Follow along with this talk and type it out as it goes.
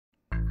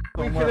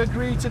We can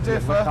agree to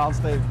differ.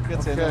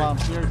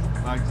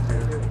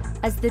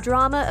 As the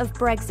drama of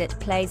Brexit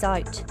plays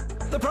out,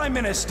 the Prime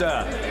Minister.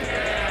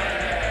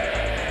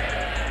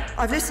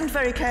 I've listened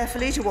very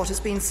carefully to what has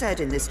been said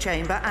in this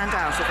chamber and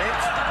out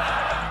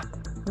of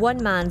it.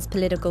 One man's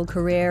political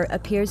career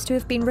appears to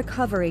have been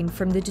recovering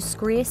from the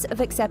disgrace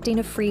of accepting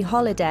a free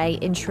holiday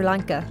in Sri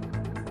Lanka.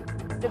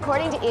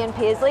 According to Ian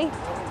Paisley,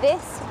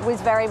 this was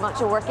very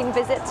much a working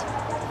visit.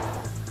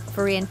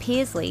 For Ian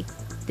Paisley,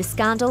 the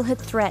scandal had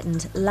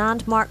threatened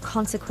landmark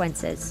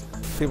consequences.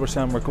 People were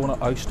saying, we're going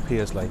to oust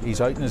Paisley. He's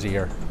out in his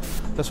ear.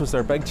 This was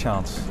their big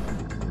chance.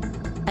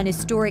 An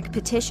historic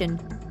petition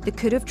that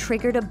could have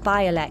triggered a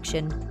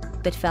by-election,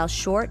 but fell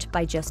short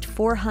by just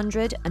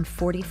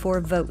 444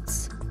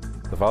 votes.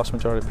 The vast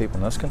majority of people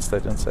in this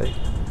constituency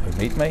who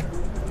meet me,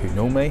 who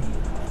know me,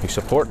 who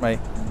support me,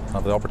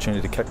 have the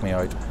opportunity to kick me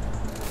out.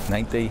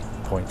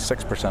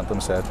 90.6% of them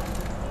said,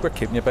 we're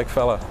keeping you, big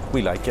fella,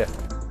 we like you.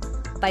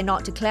 By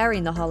not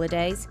declaring the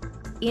holidays,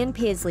 Ian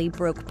Paisley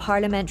broke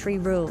parliamentary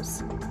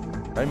rules.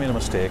 I made a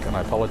mistake and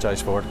I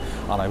apologise for it,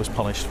 and I was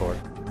punished for it.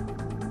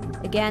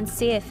 Again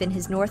safe in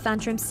his North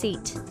Antrim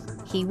seat,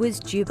 he was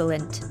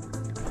jubilant.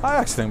 I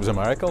actually think it was a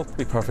miracle, to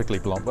be perfectly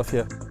blunt with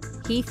you.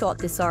 He thought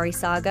the sorry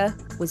saga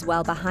was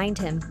well behind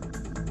him.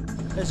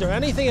 Is there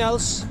anything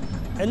else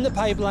in the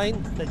pipeline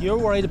that you're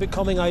worried about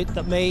coming out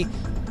that may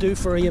do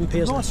for Ian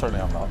Paisley? No,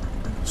 certainly I'm not.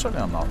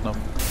 Certainly I'm not, no.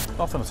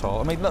 Nothing at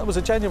all. I mean, that was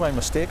a genuine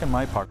mistake on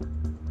my part.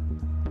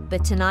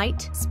 But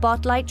tonight,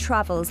 Spotlight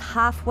travels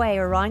halfway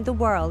around the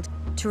world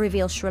to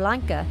reveal Sri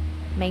Lanka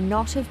may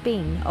not have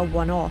been a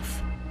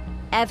one-off.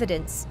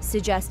 Evidence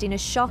suggesting a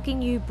shocking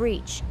new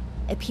breach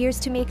appears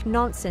to make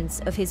nonsense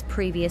of his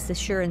previous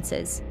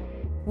assurances.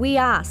 We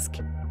ask,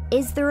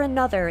 is there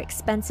another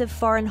expensive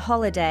foreign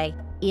holiday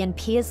Ian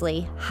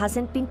Paisley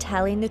hasn't been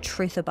telling the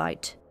truth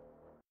about?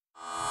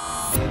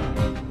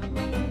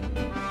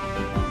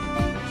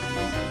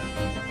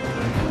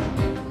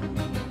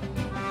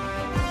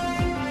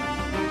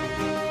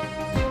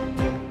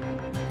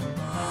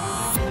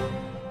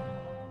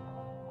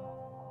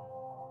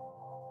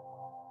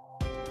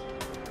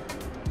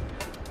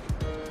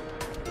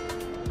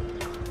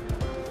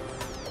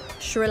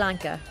 Sri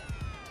Lanka.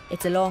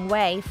 It's a long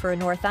way for a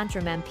North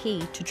Antrim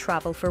MP to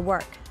travel for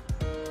work.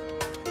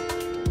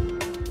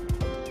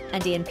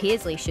 And Ian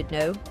Paisley should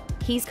know,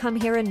 he's come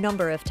here a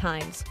number of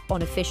times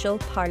on official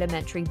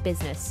parliamentary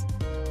business.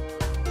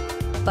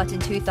 But in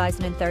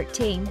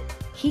 2013,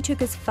 he took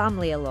his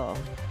family along,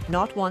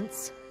 not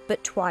once,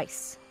 but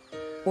twice.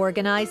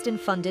 Organised and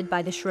funded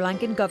by the Sri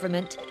Lankan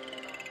government,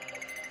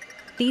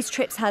 these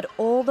trips had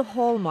all the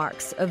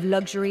hallmarks of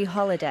luxury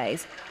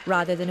holidays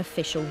rather than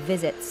official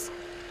visits,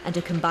 and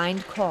a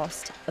combined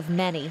cost of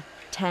many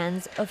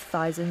tens of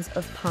thousands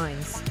of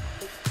pounds.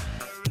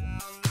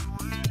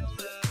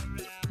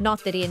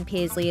 Not that Ian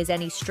Paisley is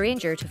any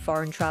stranger to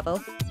foreign travel.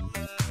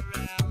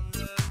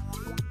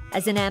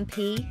 As an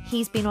MP,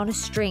 he's been on a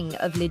string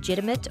of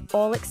legitimate,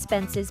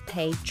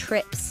 all-expenses-paid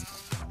trips,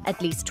 at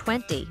least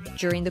 20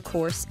 during the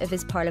course of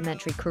his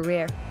parliamentary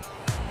career.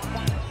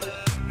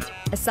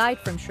 Aside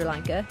from Sri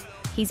Lanka,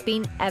 he's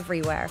been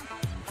everywhere,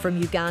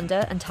 from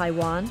Uganda and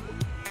Taiwan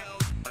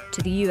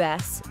to the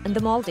US and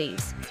the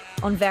Maldives,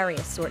 on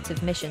various sorts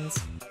of missions.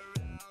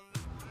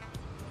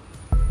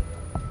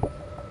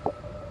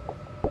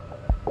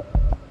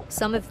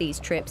 Some of these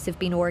trips have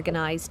been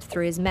organised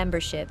through his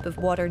membership of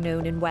what are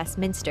known in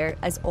Westminster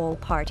as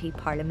all-party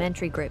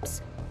parliamentary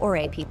groups, or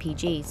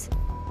APPGs.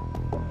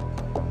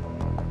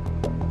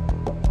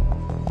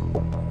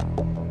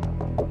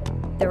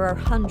 There are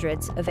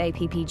hundreds of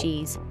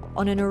APPGs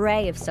on an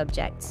array of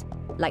subjects,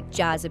 like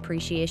jazz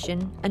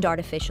appreciation and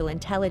artificial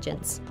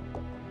intelligence.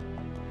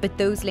 But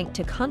those linked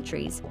to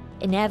countries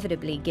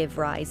inevitably give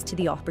rise to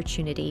the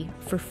opportunity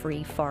for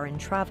free foreign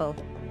travel.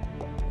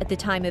 At the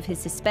time of his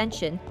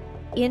suspension,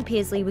 Ian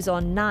Paisley was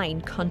on 9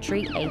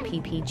 country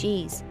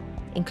APPGs,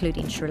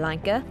 including Sri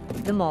Lanka,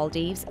 the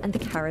Maldives and the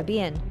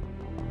Caribbean.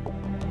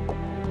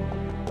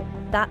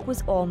 That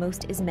was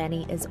almost as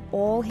many as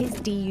all his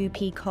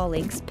DUP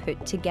colleagues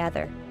put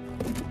together.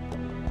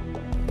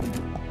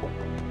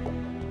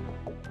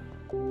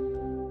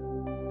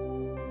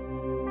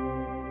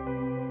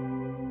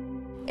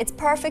 It's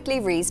perfectly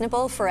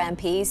reasonable for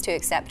MPs to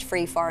accept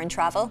free foreign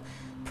travel,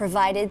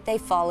 provided they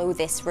follow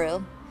this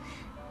rule.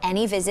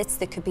 Any visits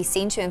that could be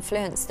seen to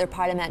influence their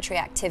parliamentary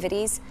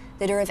activities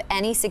that are of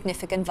any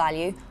significant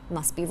value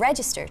must be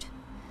registered.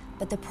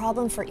 But the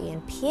problem for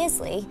Ian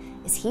Paisley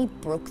is he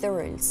broke the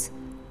rules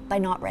by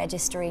not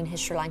registering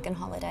his Sri Lankan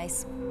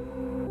holidays.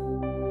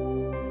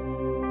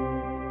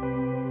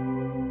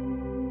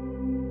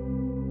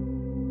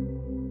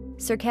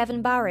 Sir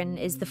Kevin Barron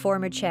is the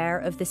former chair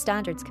of the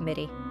Standards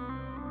Committee.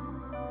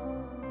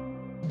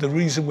 The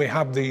reason we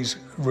have these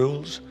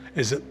rules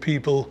is that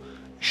people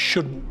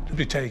shouldn't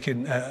be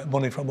taking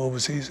money from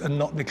overseas and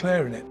not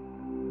declaring it.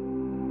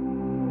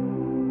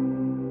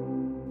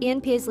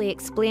 Ian Paisley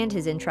explained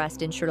his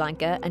interest in Sri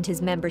Lanka and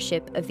his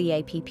membership of the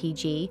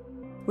APPG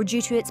were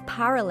due to its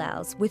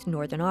parallels with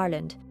Northern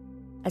Ireland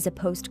as a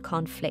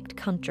post-conflict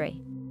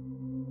country.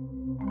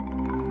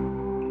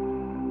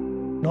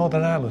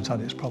 Northern Ireland's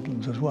had its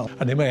problems as well.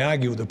 And they may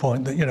argue the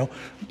point that, you know,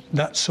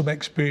 that's some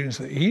experience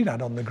that he'd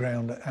had on the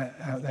ground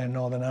out there in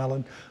Northern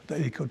Ireland that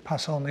he could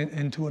pass on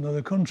into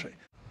another country.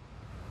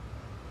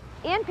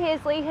 Ian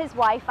Paisley, his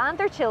wife and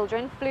their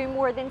children flew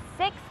more than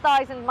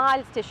 6,000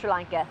 miles to Sri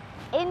Lanka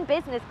in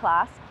business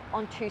class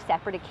on 2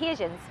 separate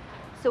occasions.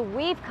 So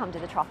we've come to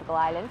the tropical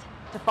island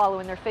to follow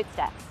in their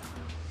footsteps.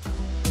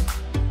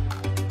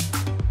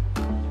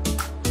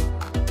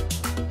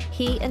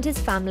 He and his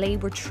family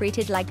were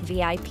treated like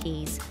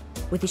VIPs,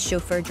 with a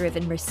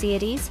chauffeur-driven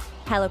Mercedes,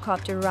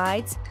 helicopter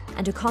rides,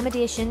 and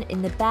accommodation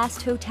in the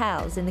best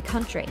hotels in the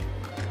country.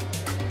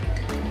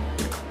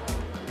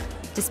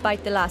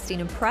 Despite the lasting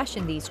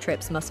impression these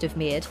trips must have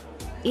made,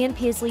 Ian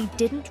Paisley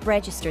didn't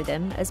register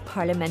them as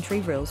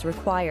parliamentary rules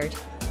required.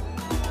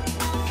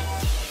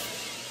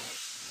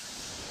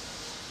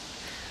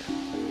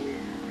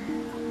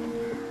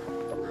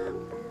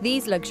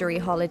 These luxury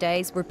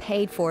holidays were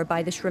paid for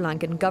by the Sri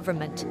Lankan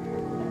government.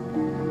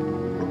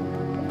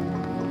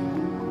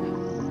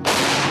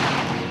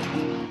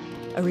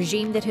 A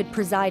regime that had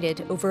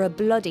presided over a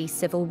bloody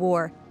civil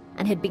war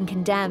and had been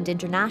condemned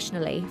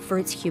internationally for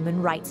its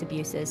human rights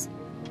abuses.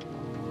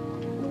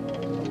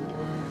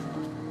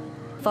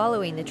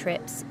 Following the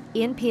trips,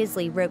 Ian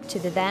Paisley wrote to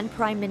the then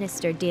Prime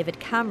Minister David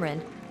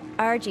Cameron,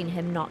 urging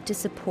him not to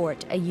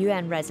support a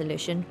UN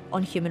resolution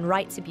on human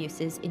rights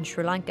abuses in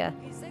Sri Lanka.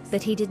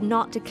 But he did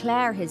not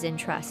declare his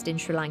interest in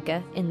Sri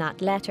Lanka in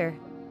that letter,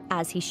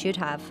 as he should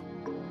have.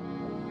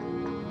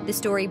 The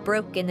story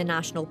broke in the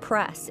national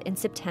press in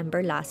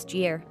September last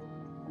year.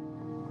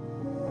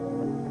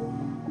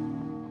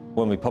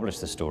 When we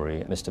published the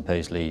story, Mr.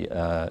 Paisley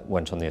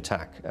went on the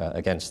attack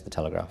against the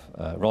Telegraph.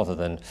 Rather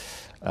than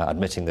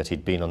admitting that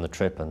he'd been on the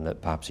trip and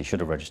that perhaps he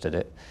should have registered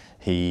it,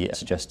 he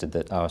suggested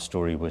that our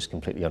story was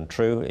completely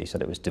untrue. He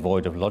said it was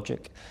devoid of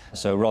logic.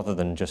 So rather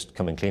than just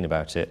coming clean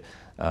about it,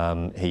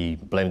 he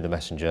blamed the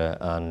messenger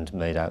and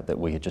made out that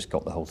we had just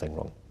got the whole thing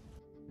wrong.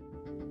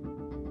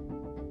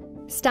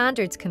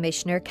 Standards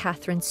Commissioner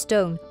Catherine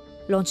Stone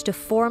launched a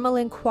formal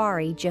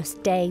inquiry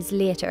just days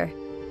later.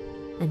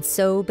 And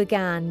so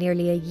began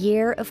nearly a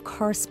year of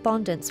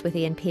correspondence with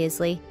Ian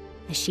Paisley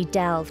as she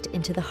delved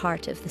into the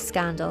heart of the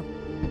scandal.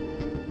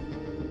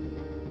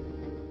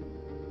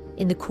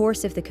 In the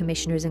course of the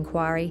Commissioner's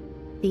inquiry,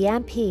 the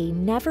MP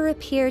never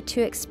appeared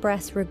to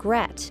express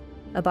regret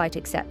about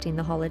accepting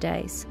the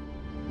holidays.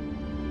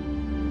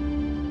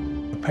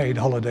 A paid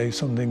holiday is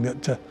something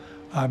that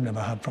I've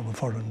never had from a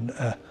foreign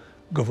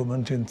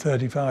government in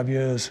 35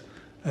 years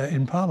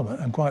in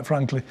Parliament. And quite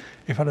frankly,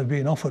 if I'd have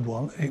been offered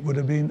one, it would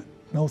have been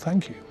no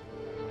thank you.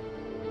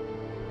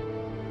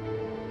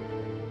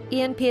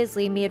 Ian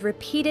Paisley made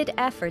repeated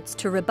efforts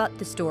to rebut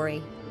the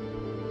story.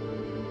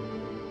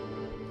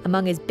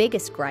 Among his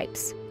biggest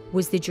gripes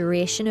was the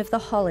duration of the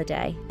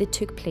holiday that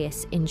took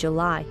place in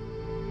July.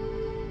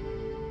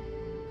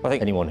 I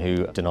think anyone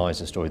who denies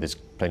a story that's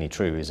plainly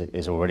true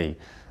is already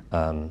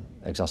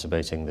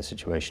exacerbating the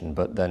situation,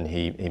 but then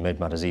he made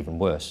matters even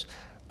worse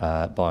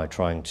by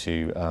trying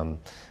to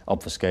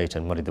obfuscate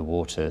and muddy the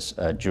waters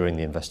during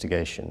the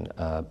investigation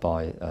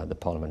by the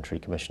Parliamentary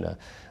Commissioner.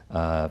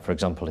 For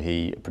example,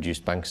 he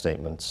produced bank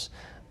statements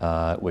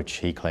which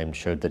he claimed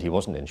showed that he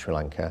wasn't in Sri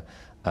Lanka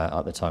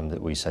at the time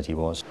that we said he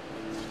was.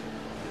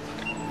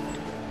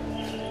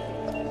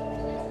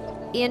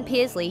 Ian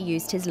Paisley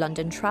used his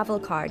London travel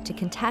card to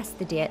contest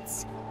the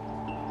dates.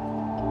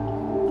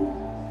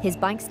 His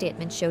bank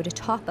statement showed a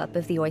top-up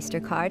of the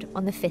Oyster card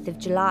on the 5th of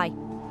July,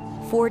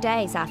 4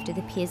 days after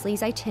the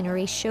Paisleys'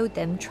 itinerary showed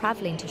them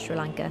travelling to Sri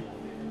Lanka.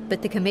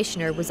 But the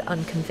Commissioner was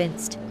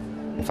unconvinced.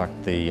 In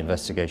fact, the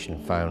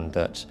investigation found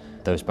that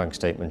those bank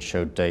statements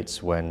showed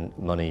dates when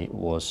money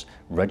was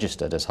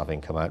registered as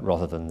having come out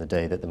rather than the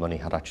day that the money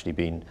had actually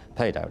been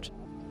paid out.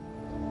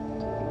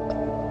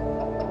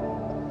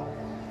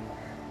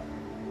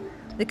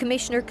 The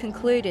Commissioner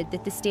concluded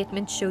that the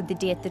statement showed the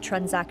date the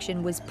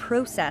transaction was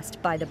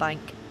processed by the bank,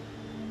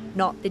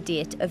 not the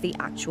date of the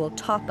actual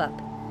top-up.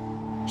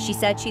 She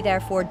said she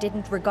therefore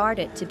didn't regard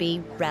it to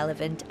be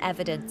relevant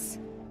evidence.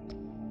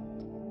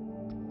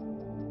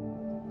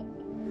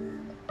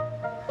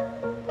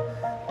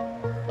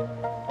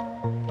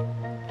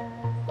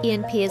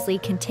 Ian Paisley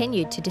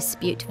continued to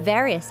dispute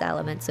various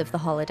elements of the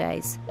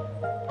holidays.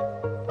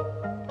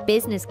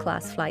 Business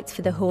class flights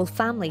for the whole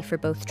family for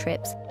both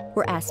trips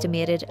were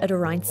estimated at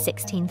around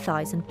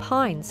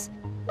 £16,000.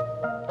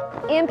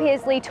 Ian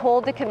Paisley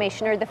told the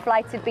Commissioner the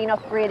flights had been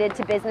upgraded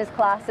to business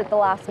class at the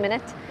last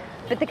minute,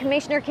 but the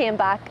Commissioner came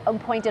back and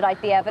pointed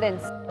out the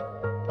evidence.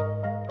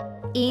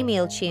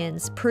 Email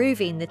chains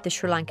proving that the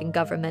Sri Lankan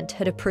government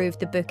had approved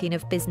the booking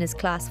of business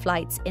class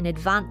flights in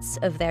advance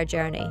of their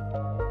journey.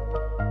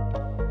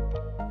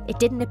 It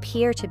didn't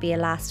appear to be a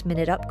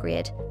last-minute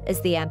upgrade, as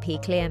the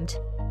MP claimed.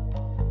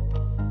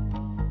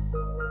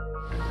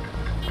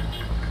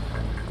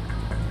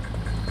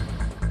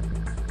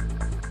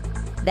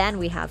 Then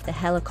we have the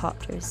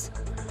helicopters.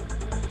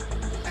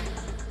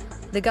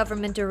 The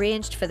government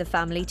arranged for the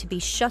family to be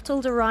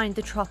shuttled around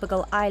the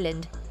tropical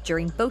island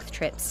during both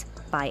trips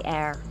by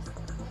air.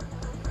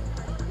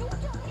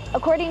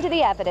 According to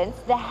the evidence,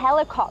 the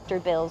helicopter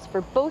bills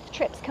for both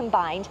trips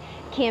combined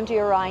came to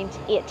around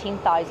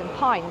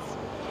 £18,000.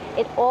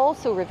 It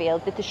also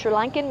revealed that the Sri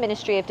Lankan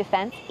Ministry of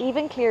Defence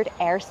even cleared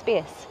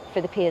airspace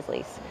for the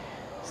Paisleys.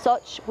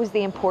 Such was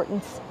the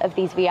importance of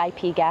these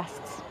VIP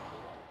guests.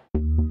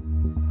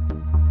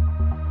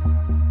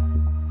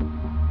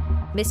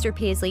 Mr.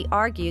 Paisley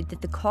argued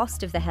that the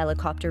cost of the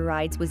helicopter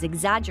rides was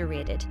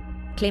exaggerated,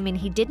 claiming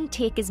he didn't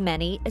take as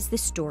many as the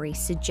story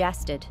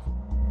suggested.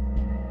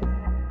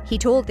 He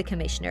told the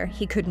Commissioner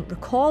he couldn't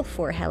recall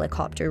 4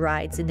 helicopter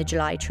rides in the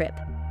July trip.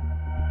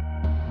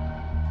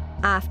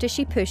 After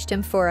she pushed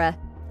him for a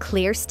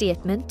clear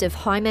statement of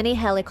how many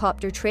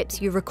helicopter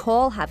trips you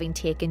recall having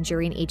taken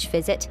during each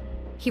visit,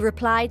 he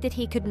replied that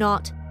he could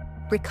not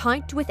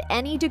recount with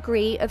any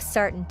degree of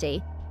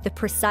certainty the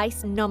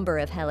precise number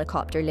of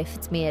helicopter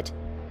lifts made.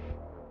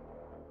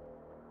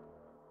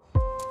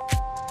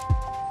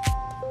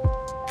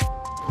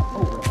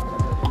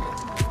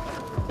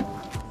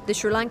 The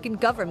Sri Lankan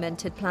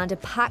government had planned a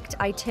packed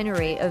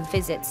itinerary of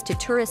visits to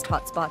tourist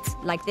hotspots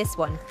like this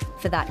one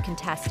for that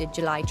contested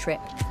July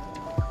trip.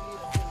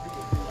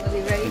 Are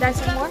we ready? Guys,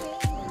 some more?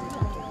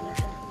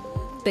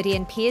 But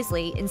Ian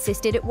Paisley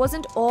insisted it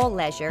wasn't all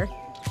leisure,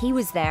 he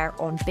was there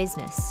on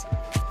business.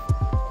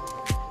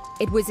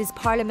 It was his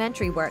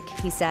parliamentary work,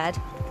 he said,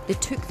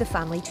 that took the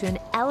family to an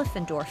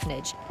elephant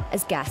orphanage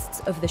as guests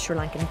of the Sri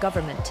Lankan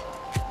government.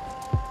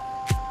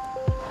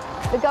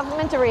 The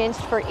government arranged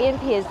for Ian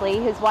Paisley,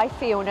 his wife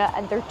Fiona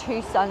and their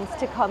 2 sons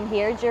to come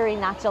here during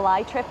that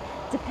July trip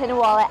to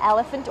Pinawala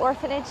Elephant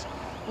Orphanage.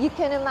 You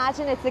can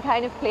imagine it's the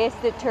kind of place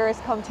that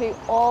tourists come to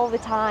all the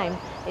time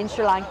in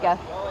Sri Lanka.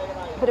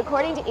 But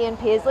according to Ian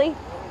Paisley,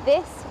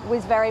 this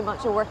was very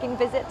much a working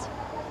visit.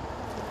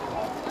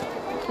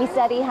 He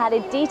said he had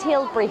a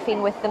detailed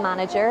briefing with the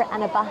manager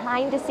and a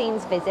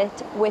behind-the-scenes visit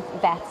with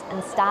vets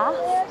and staff.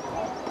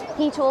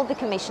 He told the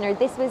Commissioner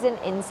this was an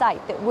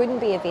insight that wouldn't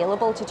be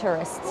available to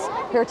tourists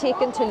who are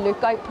taken to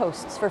lookout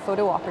posts for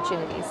photo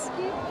opportunities.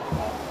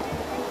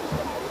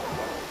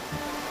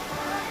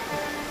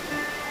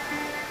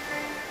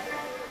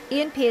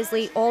 Ian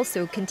Paisley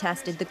also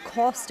contested the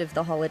cost of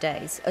the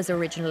holidays as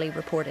originally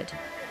reported.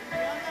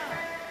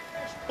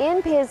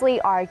 Ian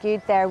Paisley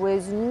argued there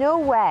was no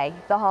way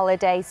the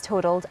holidays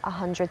totalled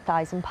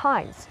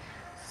 £100,000,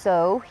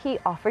 so he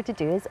offered to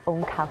do his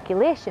own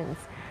calculations.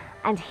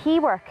 And he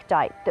worked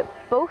out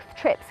that both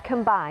trips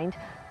combined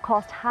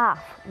cost half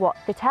what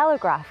the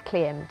Telegraph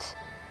claimed,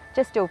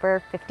 just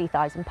over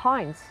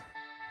 £50,000.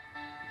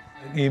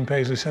 Ian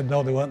Paisley said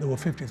no, they weren't, they were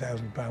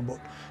 £50,000, but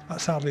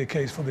that's hardly a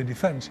case for the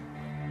defence.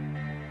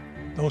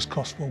 Those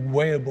costs were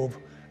way above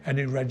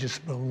any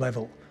registrable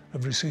level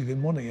of receiving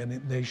money,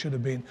 and they should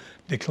have been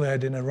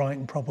declared in a right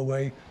and proper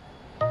way.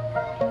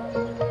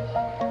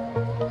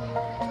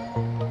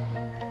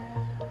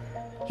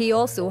 He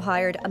also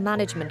hired a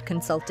management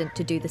consultant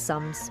to do the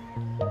sums.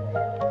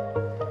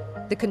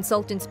 The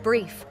consultant's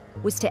brief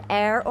was to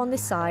err on the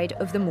side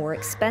of the more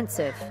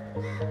expensive.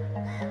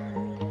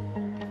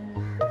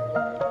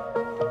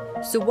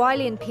 So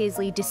while Ian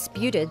Paisley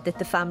disputed that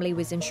the family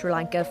was in Sri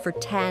Lanka for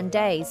 10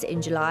 days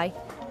in July,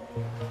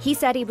 he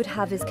said he would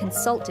have his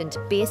consultant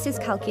base his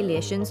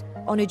calculations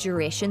on a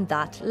duration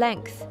that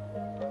length.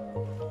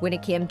 When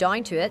it came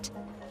down to it,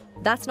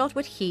 that's not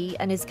what he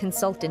and his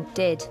consultant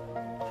did.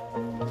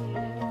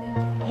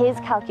 His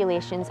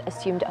calculations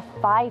assumed a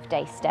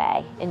 5-day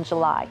stay in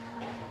July,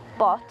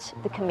 but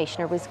the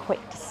Commissioner was quick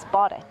to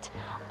spot it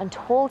and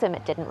told him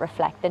it didn't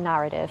reflect the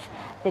narrative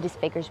that his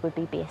figures would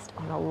be based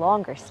on a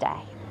longer stay.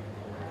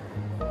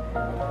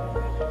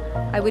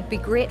 I would be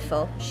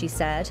grateful, she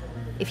said,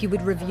 if you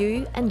would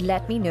review and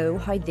let me know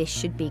how this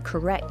should be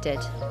corrected.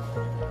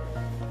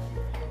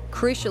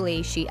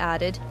 Crucially, she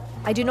added,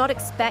 I do not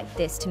expect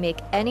this to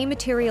make any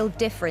material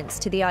difference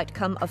to the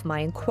outcome of my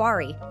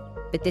inquiry,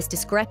 but this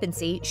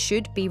discrepancy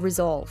should be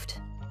resolved.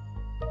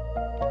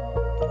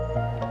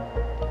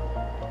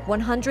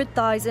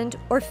 £100,000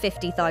 or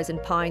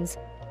 £50,000,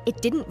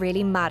 it didn't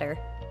really matter.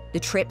 The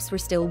trips were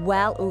still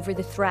well over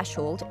the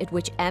threshold at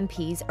which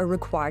MPs are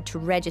required to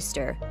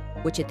register,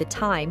 which at the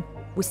time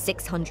was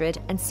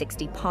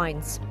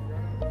 £660.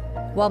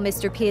 While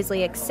Mr.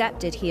 Paisley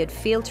accepted he had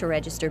failed to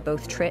register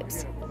both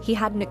trips, he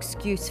had an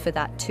excuse for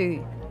that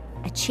too.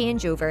 A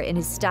changeover in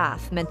his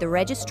staff meant the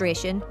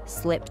registration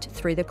slipped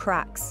through the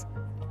cracks.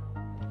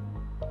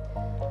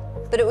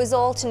 But it was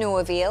all to no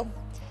avail.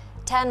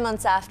 10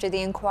 months after the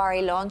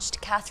inquiry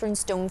launched, Catherine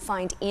Stone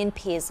found Ian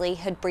Paisley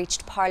had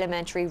breached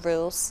parliamentary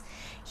rules.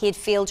 He had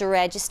failed to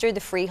register the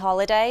free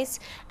holidays,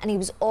 and he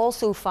was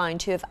also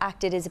found to have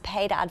acted as a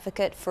paid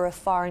advocate for a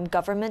foreign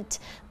government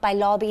by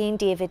lobbying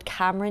David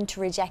Cameron to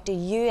reject a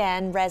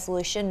UN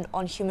resolution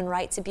on human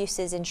rights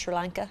abuses in Sri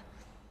Lanka.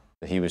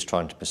 He was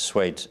trying to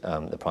persuade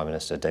the Prime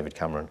Minister, David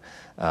Cameron,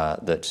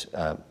 that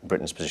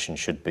Britain's position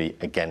should be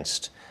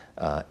against,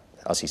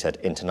 as he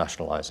said,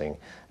 internationalising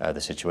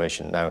the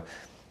situation. Now,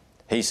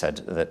 he said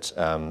that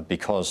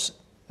because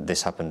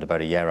this happened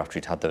about a year after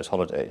he'd had those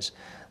holidays,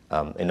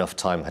 enough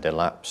time had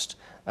elapsed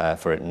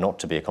for it not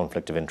to be a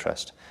conflict of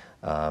interest,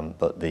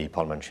 but the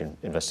parliamentary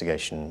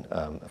investigation,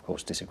 of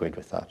course, disagreed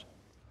with that.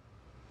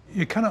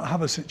 You cannot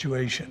have a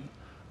situation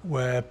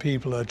where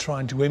people are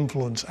trying to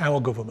influence our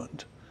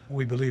government.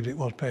 We believed it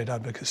was paid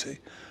advocacy.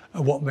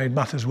 And what made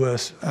matters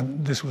worse,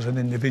 and this was an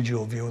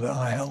individual view that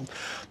I held,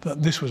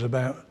 that this was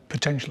about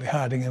potentially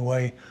hiding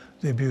away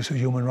the abuse of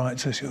human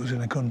rights issues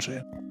in a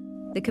country.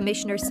 The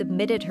Commissioner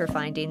submitted her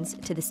findings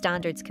to the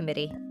Standards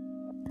Committee.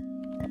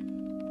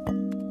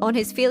 On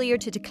his failure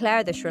to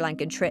declare the Sri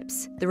Lankan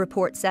trips, the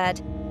report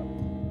said,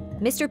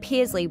 Mr.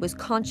 Paisley was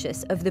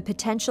conscious of the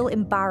potential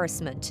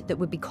embarrassment that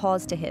would be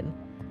caused to him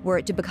were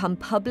it to become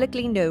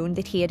publicly known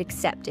that he had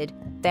accepted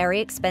very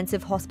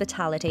expensive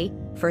hospitality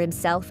for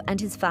himself and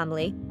his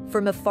family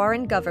from a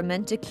foreign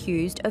government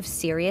accused of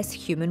serious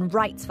human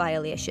rights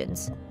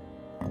violations.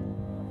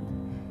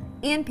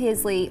 Ian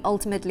Paisley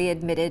ultimately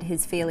admitted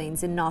his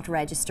failings in not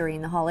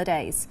registering the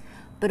holidays,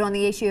 but on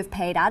the issue of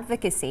paid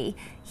advocacy,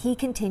 he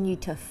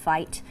continued to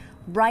fight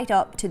right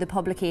up to the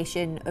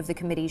publication of the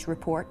committee's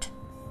report.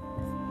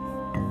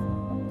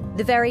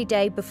 The very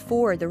day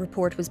before the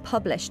report was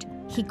published,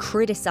 he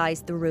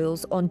criticised the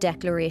rules on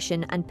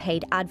declaration and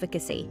paid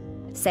advocacy,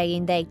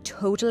 saying they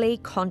totally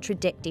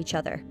contradict each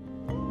other.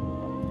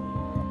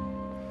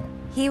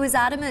 He was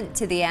adamant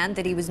to the end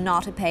that he was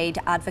not a paid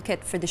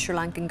advocate for the Sri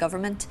Lankan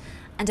government,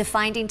 and a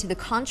finding to the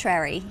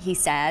contrary, he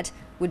said,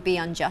 would be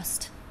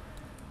unjust.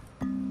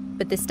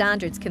 But the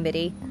Standards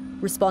Committee,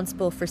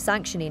 responsible for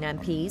sanctioning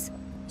MPs,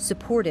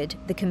 supported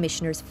the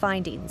Commissioner's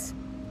findings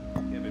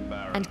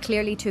and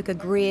clearly took a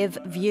grave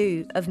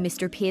view of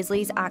Mr.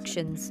 Paisley's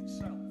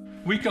actions.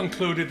 We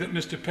concluded that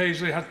Mr.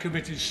 Paisley had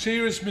committed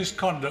serious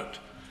misconduct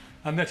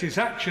and that his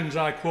actions,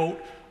 I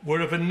quote,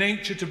 were of a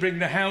nature to bring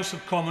the House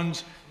of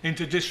Commons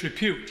into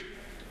disrepute.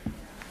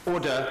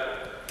 Order.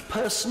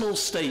 Personal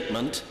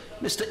statement,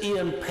 Mr.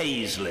 Ian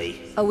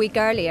Paisley. A week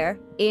earlier,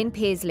 Ian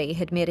Paisley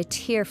had made a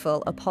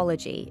tearful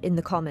apology in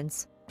the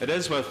Commons. It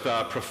is with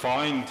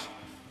profound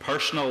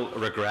personal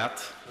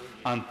regret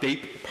and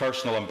deep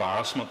personal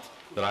embarrassment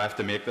that I have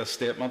to make this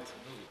statement.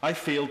 I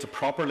failed to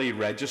properly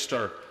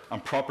register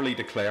and properly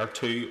declare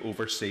 2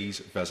 overseas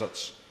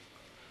visits.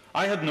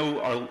 I had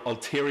no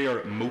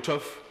ulterior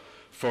motive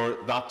for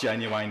that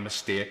genuine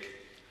mistake.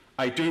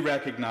 I do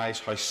recognise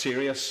how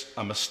serious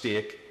a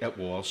mistake it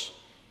was.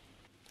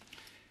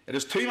 It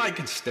is to my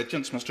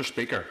constituents, Mr.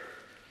 Speaker,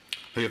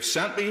 who have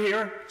sent me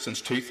here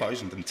since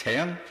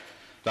 2010,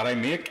 that I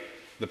make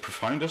the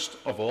profoundest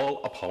of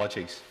all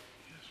apologies.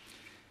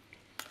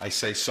 I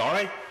say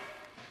sorry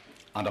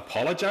and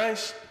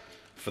apologise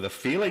for the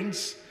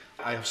feelings.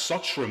 I have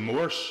such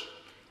remorse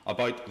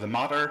about the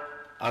matter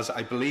as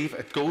I believe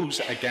it goes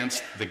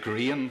against the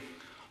grain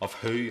of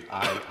who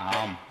I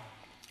am,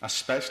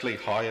 especially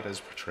how it is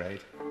portrayed.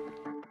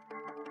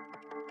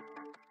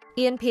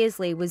 Ian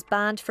Paisley was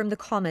banned from the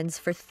Commons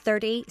for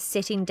 30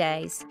 sitting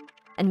days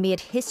and made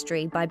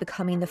history by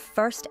becoming the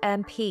first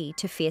MP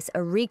to face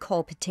a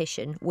recall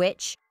petition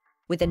which,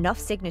 with enough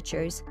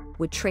signatures,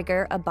 would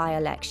trigger a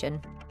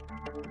by-election.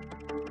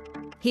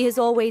 He has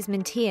always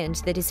maintained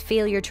that his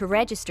failure to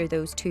register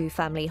those 2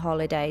 family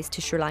holidays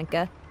to Sri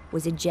Lanka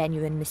was a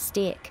genuine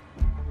mistake.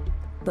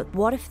 But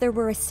what if there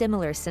were a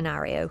similar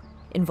scenario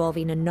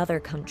involving another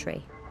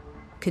country?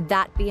 Could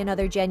that be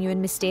another genuine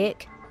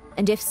mistake?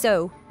 And if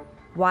so,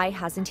 why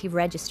hasn't he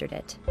registered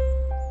it?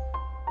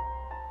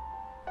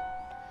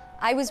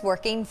 I was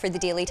working for the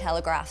Daily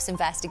Telegraph's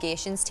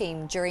investigations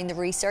team during the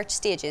research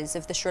stages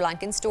of the Sri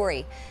Lankan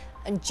story,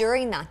 and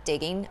during that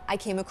digging, I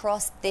came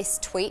across this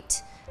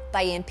tweet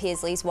by Ian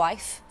Paisley's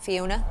wife,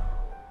 Fiona.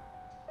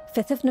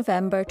 5th of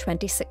November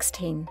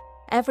 2016.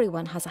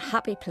 Everyone has a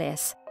happy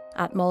place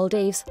at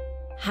Maldives.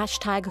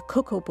 Hashtag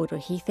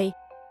Kukoburuhithi.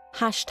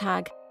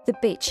 Hashtag the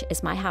beach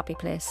is my happy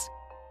place.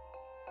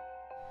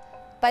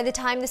 By the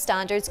time the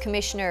Standards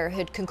Commissioner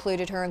had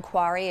concluded her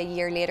inquiry a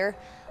year later,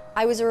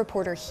 I was a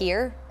reporter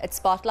here at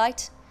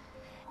Spotlight.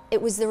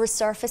 It was the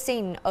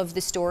resurfacing of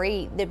the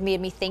story that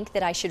made me think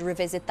that I should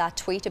revisit that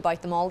tweet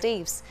about the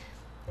Maldives.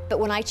 But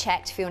when I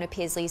checked Fiona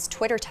Paisley's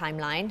Twitter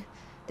timeline,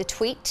 the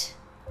tweet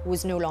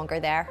was no longer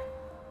there.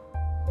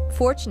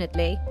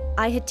 Fortunately,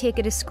 I had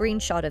taken a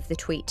screenshot of the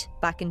tweet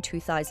back in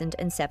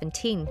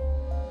 2017.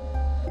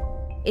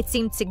 It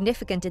seemed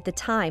significant at the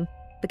time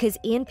because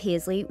Ian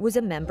Paisley was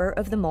a member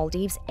of the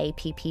Maldives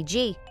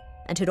APPG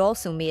and had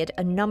also made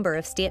a number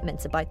of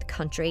statements about the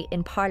country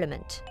in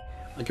Parliament.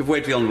 I give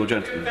way to the Honourable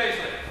Gentleman.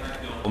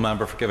 The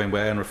member for giving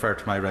way and refer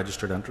to my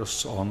registered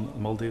interests on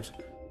Maldives.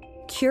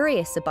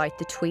 Curious about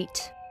the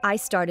tweet, I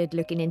started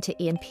looking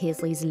into Ian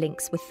Paisley's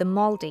links with the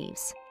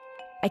Maldives.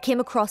 I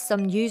came across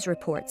some news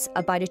reports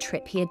about a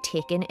trip he had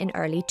taken in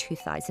early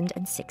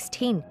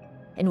 2016,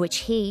 in which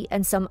he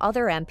and some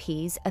other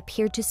MPs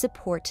appeared to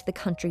support the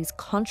country's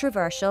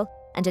controversial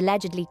and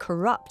allegedly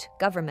corrupt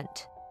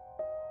government.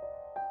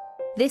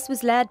 This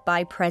was led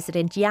by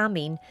President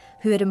Yamin,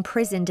 who had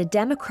imprisoned a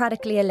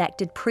democratically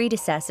elected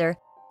predecessor,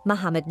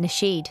 Mohammed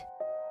Nasheed.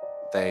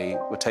 They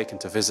were taken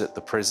to visit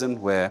the prison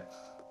where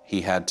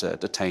he had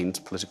detained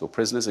political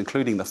prisoners,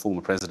 including the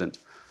former president,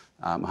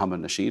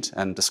 Mohammed Nasheed,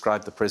 and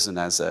described the prison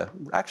as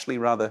actually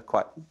rather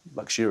quite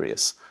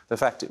luxurious. The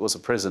fact it was a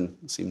prison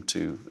seemed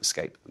to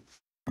escape them.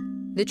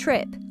 The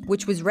trip,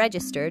 which was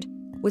registered,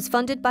 was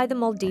funded by the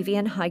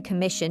Maldivian High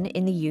Commission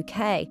in the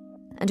UK,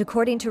 and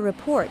according to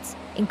reports,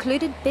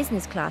 included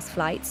business class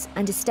flights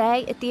and a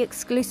stay at the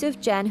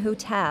exclusive Jen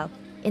Hotel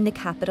in the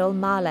capital,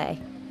 Malé.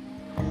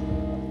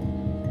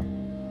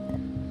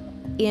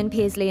 Ian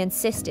Paisley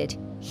insisted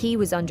he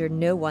was under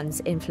no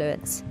one's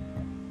influence.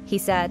 He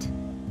said,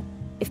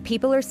 "If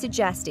people are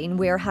suggesting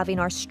we are having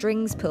our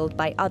strings pulled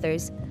by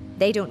others,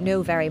 they don't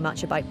know very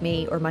much about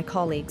me or my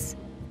colleagues."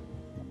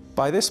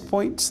 By this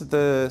point,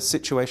 the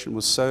situation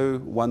was so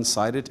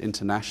one-sided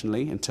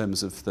internationally in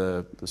terms of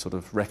the sort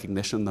of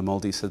recognition the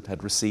Maldives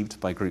had received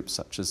by groups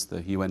such as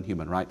the UN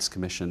Human Rights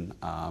Commission,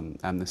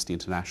 Amnesty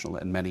International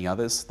and many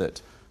others,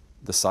 that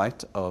the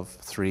sight of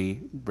 3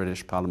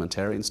 British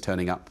parliamentarians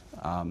turning up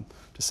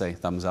to say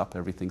thumbs up,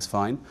 everything's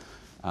fine,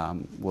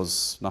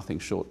 was nothing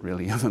short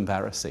really of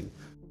embarrassing.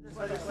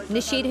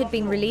 Nasheed had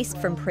been released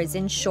from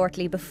prison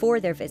shortly before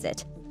their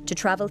visit to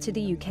travel to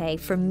the UK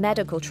for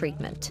medical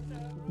treatment.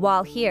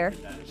 While here,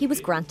 he was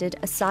granted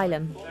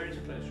asylum.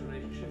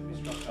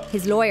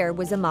 His lawyer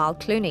was Amal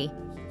Clooney,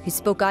 who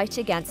spoke out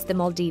against the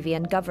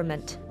Maldivian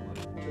government.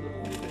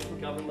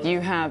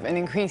 You have an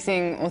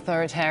increasing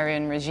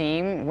authoritarian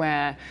regime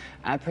where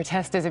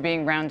protesters are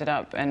being rounded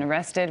up and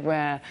arrested,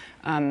 where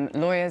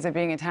lawyers are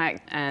being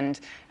attacked,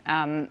 and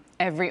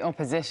every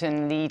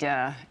opposition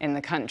leader in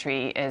the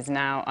country is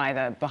now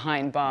either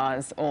behind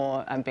bars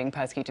or being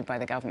persecuted by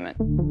the government.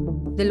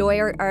 The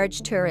lawyer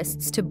urged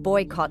tourists to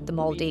boycott the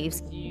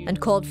Maldives and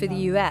called for the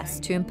US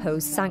to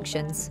impose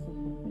sanctions.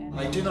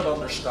 I do not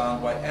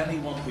understand why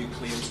anyone who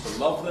claims to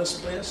love this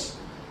place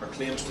or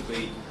claims to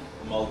be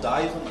a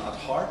Maldivian at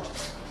heart,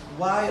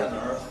 why on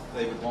earth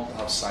they would want to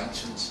have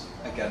sanctions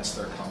against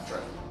their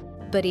country.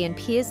 But Ian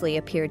Paisley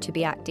appeared to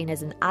be acting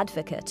as an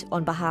advocate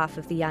on behalf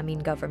of the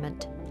Yamin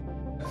government.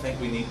 I think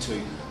we need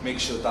to make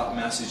sure that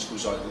message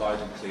goes out loud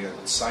and clear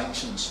that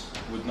sanctions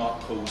would not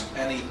pose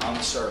any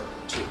answer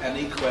to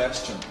any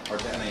question or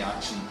to any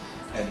action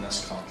in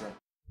this country.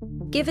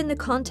 Given the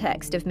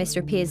context of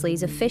Mr.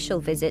 Paisley's official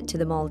visit to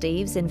the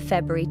Maldives in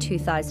February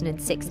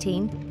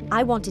 2016,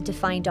 I wanted to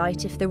find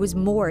out if there was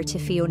more to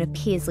Fiona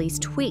Paisley's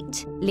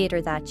tweet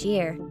later that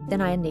year than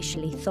I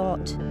initially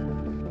thought.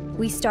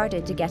 We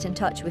started to get in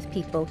touch with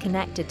people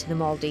connected to the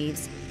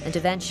Maldives and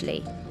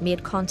eventually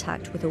made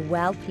contact with a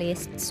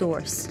well-placed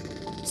source,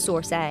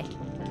 Source A.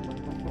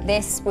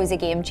 This was a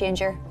game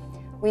changer.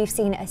 We've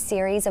seen a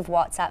series of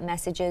WhatsApp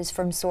messages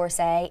from Source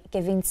A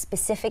giving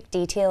specific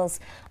details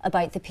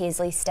about the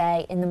Paisley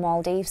stay in the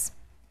Maldives.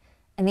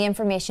 And the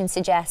information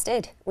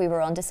suggested we were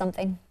onto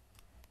something.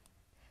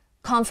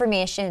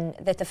 Confirmation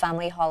that the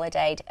family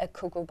holidayed at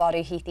Coco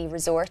Baruhithi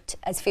Resort,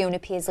 as Fiona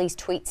Paisley's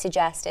tweet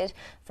suggested,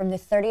 from the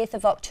 30th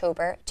of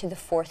October to the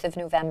 4th of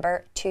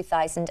November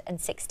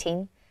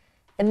 2016.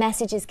 The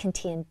messages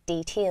contained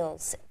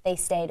details. They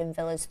stayed in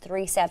villas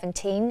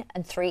 317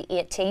 and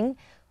 318.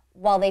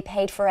 While they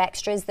paid for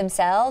extras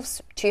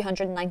themselves,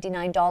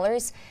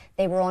 $299,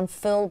 they were on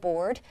full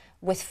board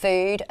with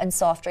food and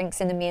soft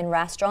drinks in the main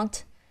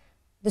restaurant.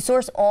 The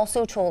source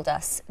also told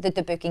us that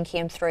the booking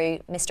came through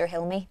Mr.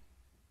 Hilmy.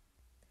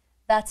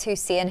 That's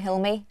Hussein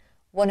Hilmy,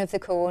 one of the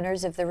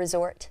co-owners of the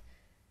resort.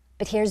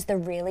 But here's the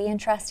really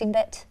interesting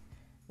bit.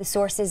 The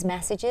source's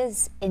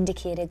messages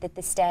indicated that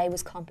the stay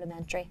was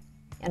complimentary.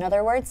 In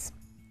other words,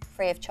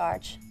 free of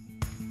charge.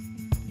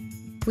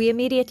 We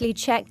immediately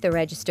checked the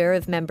register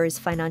of members'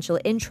 financial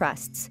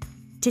interests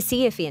to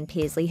see if Ian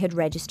Paisley had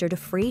registered a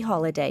free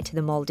holiday to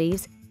the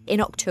Maldives in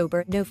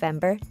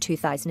October-November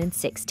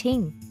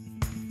 2016.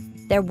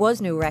 There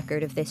was no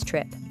record of this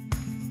trip.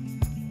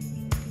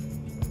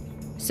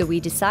 So we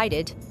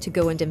decided to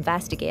go and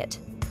investigate.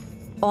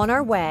 On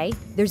our way,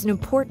 there's an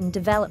important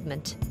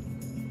development.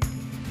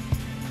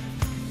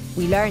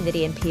 We learned that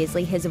Ian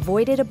Paisley has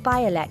avoided a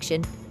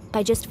by-election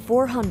by just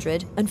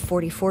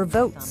 444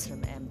 votes.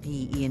 Antrim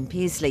MP Ian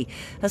Paisley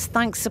has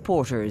thanked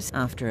supporters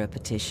after a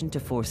petition to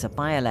force a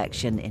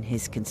by-election in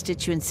his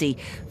constituency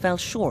fell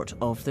short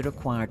of the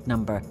required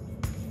number.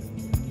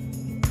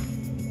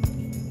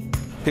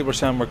 People are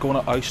saying we're going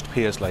to oust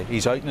Paisley.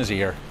 He's out in his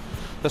ear.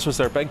 This was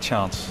their big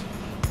chance.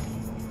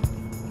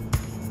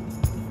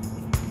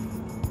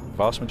 The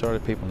vast majority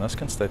of people in this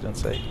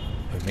constituency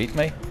who meet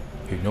me,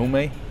 who know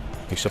me,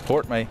 who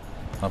support me,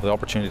 have the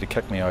opportunity to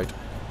kick me out.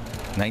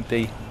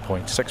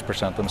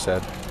 90.6% of them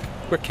said,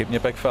 "We're keeping you,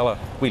 big fella.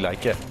 We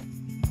like you."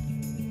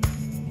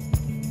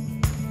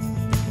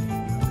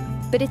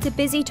 But it's a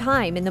busy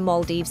time in the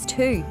Maldives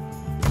too.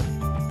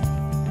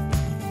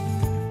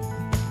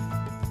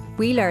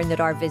 We learn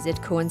that our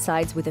visit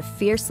coincides with a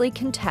fiercely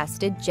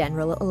contested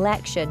general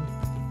election.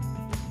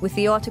 With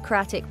the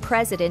autocratic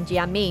President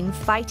Yamin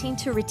fighting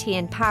to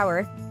retain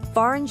power,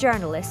 foreign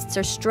journalists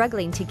are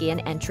struggling to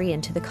gain entry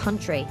into the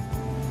country.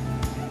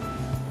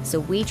 So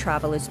we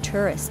travel as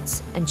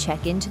tourists and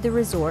check into the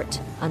resort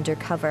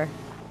undercover.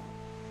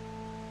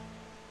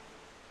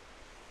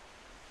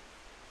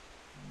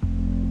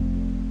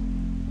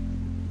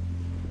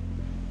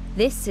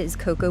 This is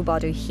Cocoa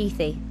Boddw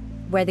Heathy,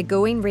 where the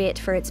going rate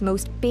for its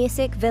most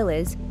basic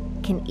villas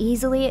can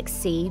easily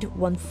exceed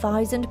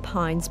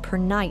 £1,000 per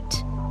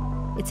night.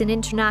 It's an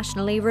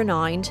internationally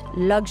renowned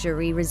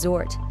luxury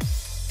resort.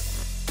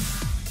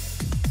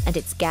 And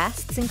its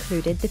guests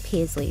included the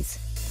Paisleys.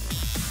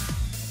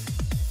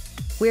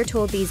 We're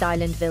told these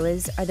island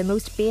villas are the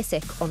most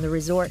basic on the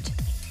resort.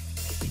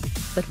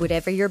 But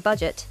whatever your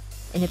budget,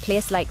 in a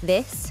place like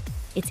this,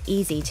 it's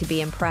easy to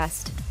be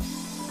impressed.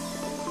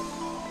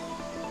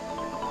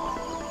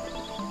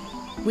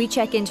 We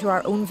check into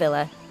our own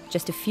villa,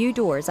 just a few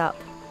doors up.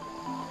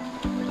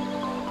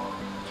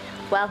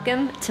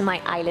 Welcome to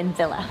my island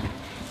villa.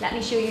 Let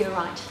me show you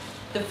around.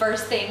 The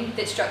first thing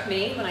that struck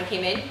me when I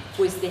came in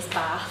was this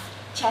bath.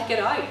 Check it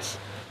out.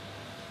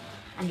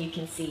 And you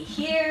can see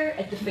here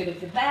at the foot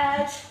of the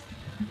bed,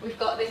 we've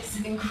got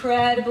this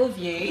incredible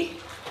view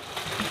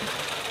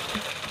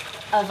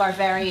of our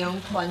very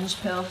own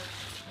plunge pool.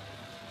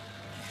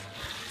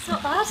 It's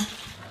not bad.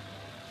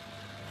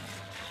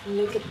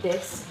 Look at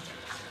this.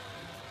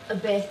 A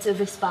bit of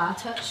a spa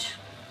touch,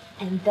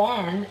 and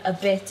then a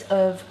bit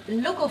of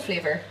local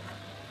flavour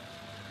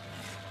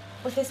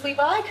with this wee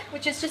bag,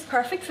 which is just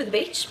perfect for the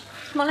beach.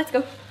 Come on, let's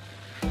go.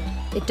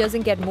 It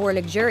doesn't get more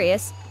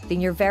luxurious than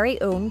your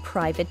very own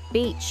private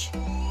beach.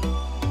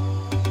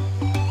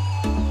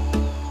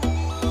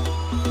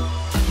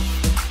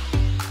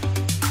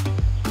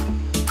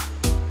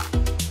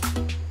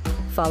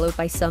 Followed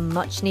by some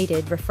much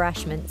needed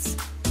refreshments.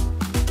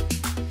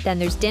 Then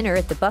there's dinner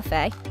at the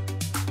buffet.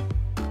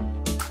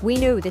 We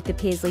know that the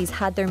Paisleys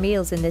had their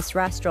meals in this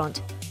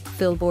restaurant.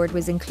 Full board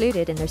was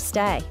included in their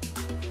stay.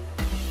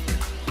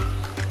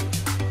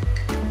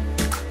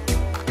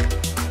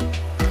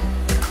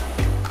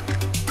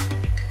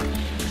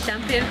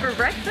 Champagne for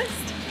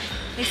breakfast.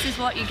 This is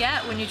what you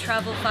get when you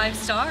travel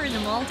 5-star in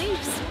the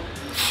Maldives.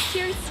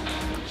 Cheers.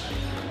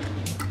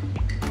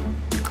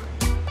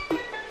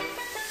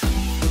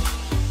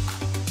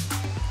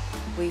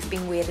 We've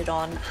been waited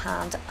on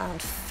hand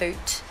and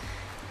foot.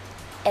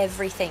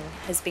 Everything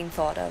has been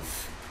thought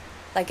of.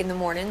 Like in the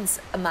mornings,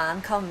 a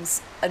man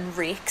comes and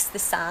rakes the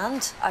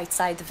sand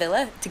outside the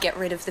villa to get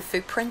rid of the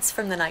footprints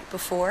from the night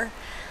before.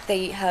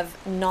 They have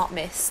not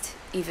missed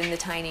even the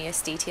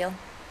tiniest detail.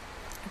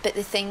 But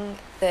the thing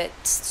that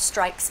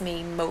strikes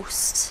me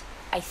most,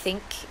 I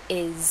think,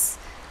 is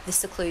the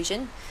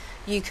seclusion.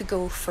 You could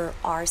go for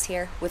hours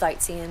here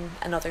without seeing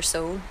another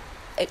soul.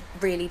 It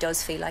really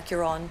does feel like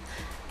you're on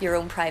your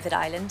own private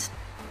island.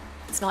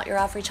 It's not your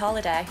average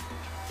holiday.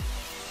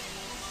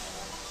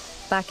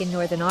 Back in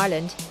Northern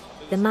Ireland,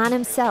 the man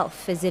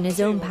himself is in his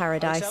own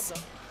paradise.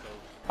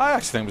 I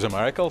actually think it was a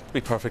miracle, to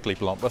be perfectly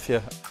blunt with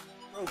you.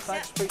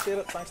 Thanks, appreciate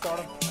it. Thanks,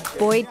 darling.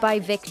 Buoyed by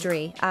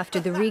victory after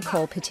the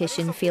recall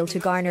petition failed to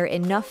garner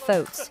enough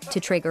votes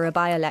to trigger a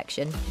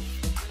by-election.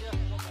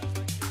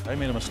 I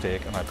made a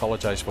mistake and I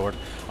apologise for it,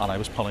 and I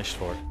was punished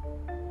for it.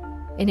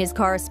 In his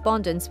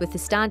correspondence with the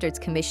Standards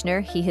Commissioner,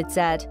 he had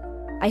said,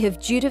 "I have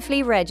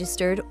dutifully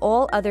registered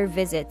all other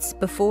visits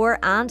before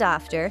and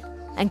after,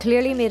 and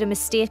clearly made a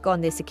mistake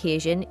on this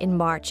occasion in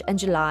March and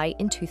July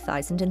in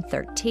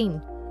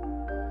 2013.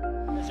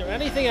 Is there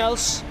anything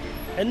else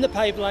in the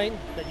pipeline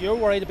that you're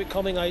worried about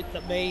coming out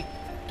that may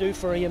do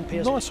for Ian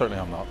Paisley? No, certainly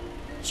I'm not.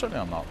 Certainly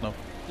I'm not, no.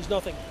 There's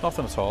nothing?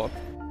 Nothing at all.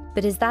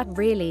 But is that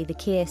really the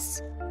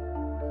case?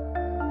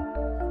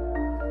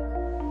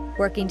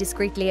 Working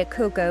discreetly at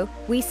Cocoa,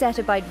 we set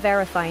about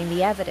verifying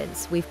the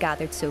evidence we've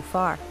gathered so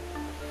far.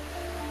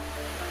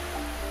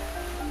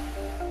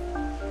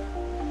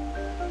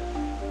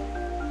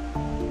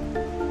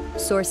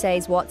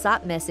 Sources'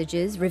 WhatsApp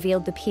messages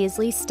revealed the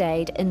Paisleys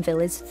stayed in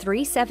villas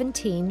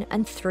 317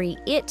 and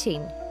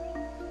 318.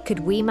 Could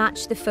we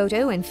match the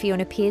photo in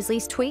Fiona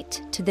Paisley's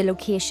tweet to the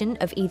location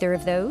of either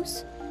of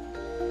those?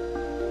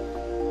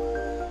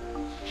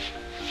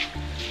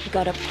 We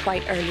got up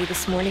quite early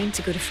this morning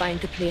to go to find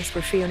the place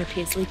where Fiona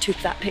Paisley took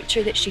that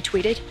picture that she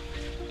tweeted.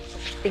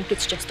 I think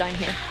it's just down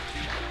here.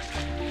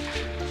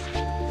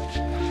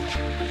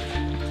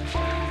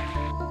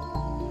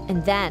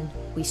 And then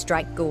we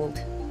strike gold.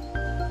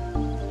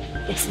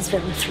 This is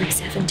Villa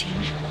 317.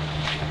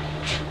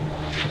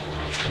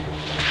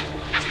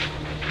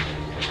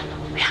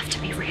 We have to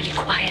be really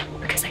quiet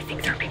because I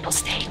think there are people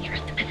staying here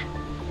at the minute.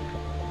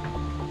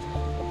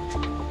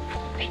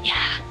 But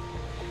yeah,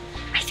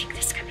 I think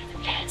this could be the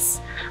place.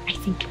 I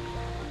think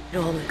it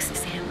all looks the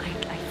same.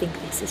 I think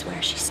this is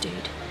where she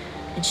stood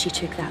and she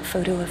took that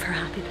photo of her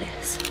happy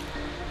place.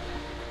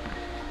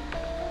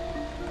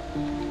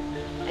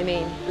 I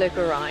mean, look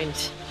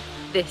around.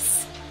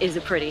 This is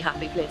a pretty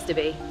happy place to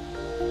be.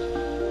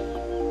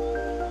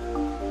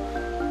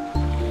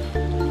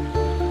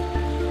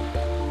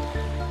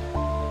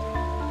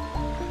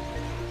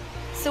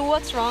 So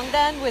what's wrong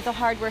then with a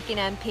hard-working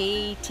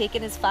MP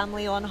taking his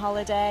family on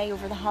holiday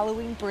over the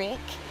Halloween break?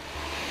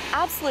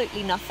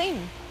 Absolutely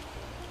nothing,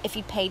 if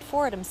he paid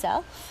for it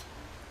himself.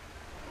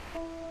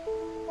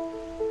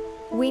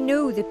 We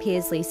know the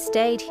Paisleys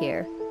stayed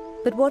here,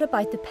 but what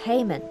about the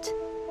payment?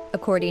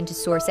 According to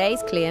Source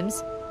A's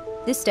claims,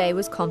 the stay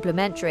was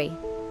complimentary.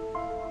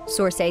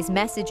 Source A's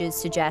messages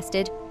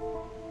suggested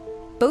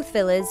both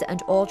villas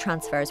and all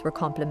transfers were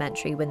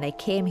complimentary when they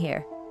came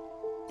here.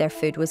 Their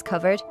food was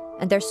covered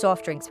and their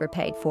soft drinks were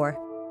paid for.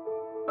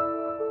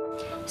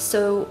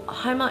 So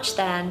how much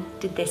then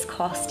did this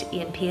cost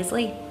Ian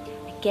Paisley?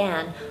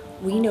 Again,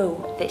 we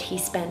know that he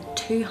spent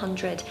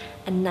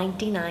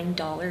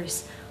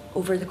 $299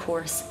 over the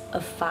course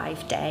of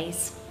 5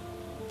 days.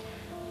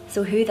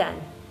 So who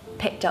then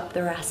picked up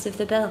the rest of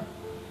the bill?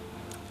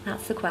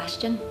 That's the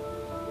question.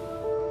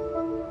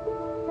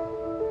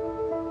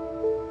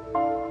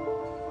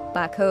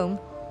 Back home,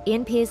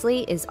 Ian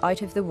Paisley is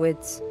out of the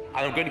woods.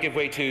 And I'm going to give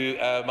way to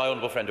my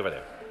honourable friend over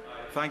there.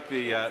 Thank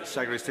the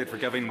Secretary of State for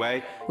giving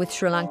way. With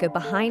Sri Lanka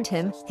behind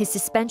him, his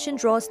suspension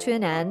draws to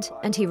an end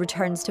and he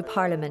returns to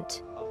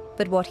Parliament.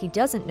 But what he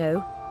doesn't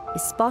know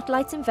is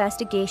Spotlight's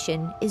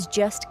investigation is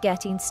just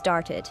getting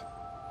started.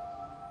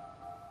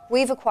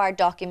 We've acquired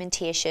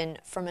documentation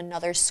from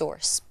another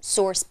source,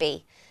 Source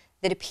B,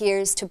 that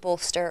appears to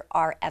bolster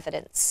our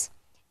evidence.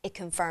 It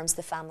confirms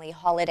the family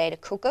holiday to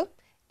Cocoa,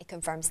 it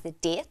confirms the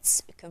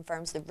dates, it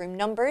confirms the room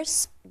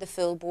numbers, the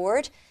full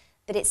board,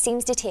 but it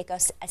seems to take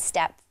us a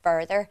step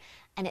further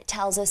and it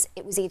tells us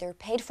it was either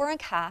paid for in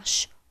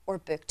cash or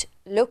booked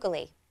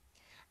locally.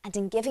 And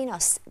in giving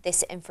us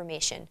this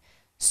information,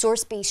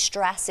 Source B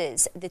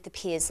stresses that the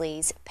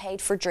Paisleys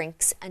paid for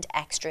drinks and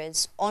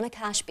extras on a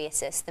cash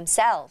basis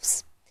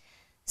themselves.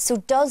 So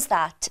does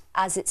that,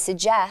 as it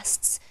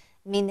suggests,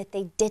 mean that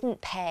they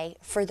didn't pay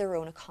for their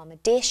own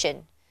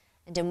accommodation?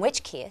 And in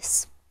which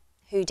case,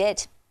 who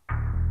did?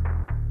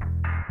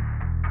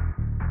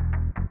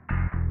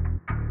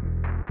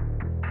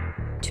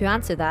 To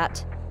answer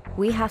that,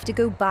 we have to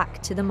go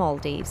back to the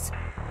Maldives.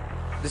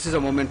 This is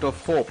a moment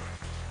of hope.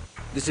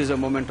 This is a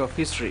moment of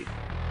history.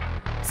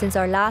 Since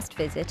our last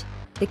visit,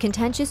 the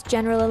contentious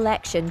general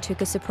election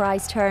took a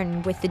surprise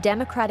turn with the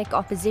Democratic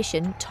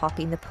opposition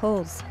topping the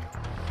polls.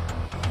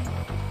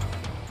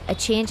 A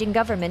change in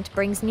government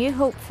brings new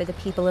hope for the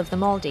people of the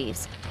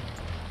Maldives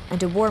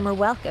and a warmer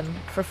welcome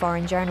for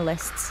foreign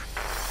journalists.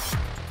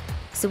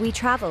 So we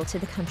travel to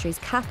the country's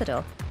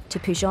capital to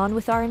push on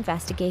with our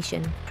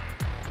investigation.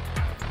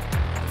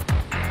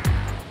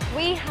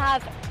 We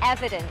have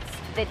evidence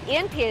that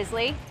Ian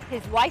Paisley,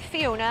 his wife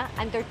Fiona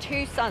and their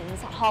 2 sons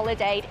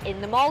holidayed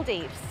in the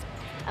Maldives.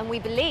 And we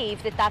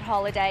believe that that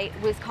holiday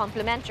was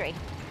complimentary.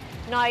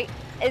 Now,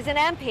 as an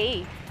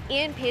MP,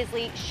 Ian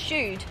Paisley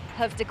should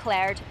have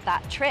declared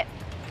that trip.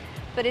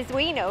 But as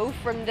we know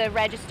from the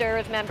Register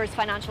of Members'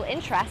 Financial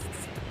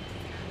Interests,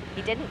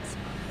 he didn't.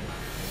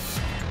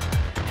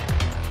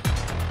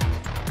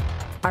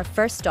 Our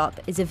first stop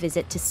is a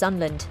visit to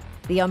Sunland,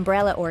 the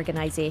umbrella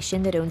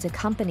organisation that owns a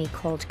company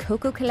called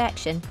Cocoa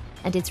Collection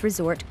and its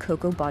resort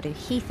Cocoa Badu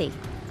Heathy.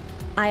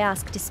 I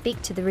asked to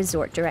speak to the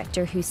resort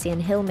director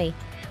Hussein Hilmi,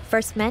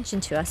 first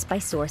mentioned to us by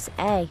Source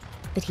A,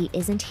 but he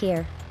isn't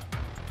here.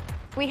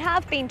 We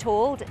have been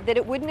told that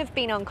it wouldn't have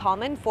been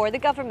uncommon for the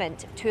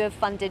government to have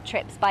funded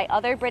trips by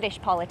other British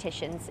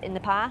politicians in the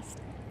past.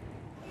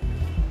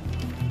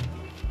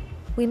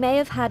 We may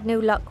have had no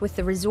luck with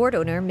the resort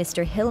owner,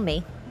 Mr.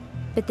 Hilmi,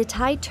 but the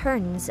tide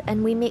turns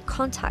and we make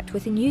contact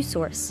with a new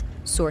source,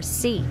 Source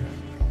C.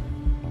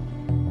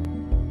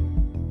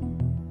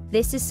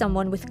 This is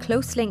someone with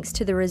close links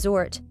to the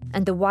resort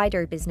and the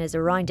wider business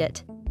around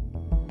it.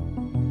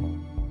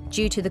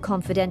 Due to the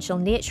confidential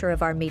nature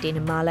of our meeting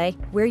in Malé,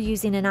 we're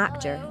using an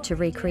actor to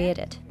recreate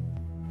it.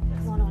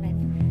 Come on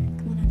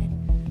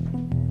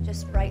in.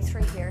 Just right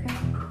through here.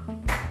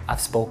 I've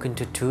spoken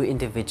to 2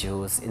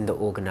 individuals in the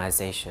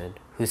organisation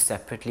who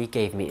separately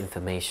gave me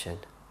information.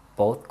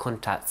 Both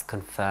contacts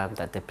confirmed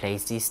that the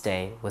Paisley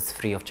stay was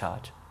free of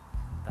charge.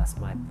 That's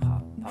my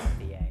part of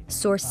the aim.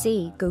 Source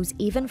C goes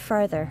even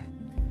further.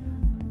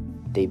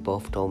 They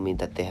both told me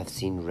that they have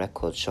seen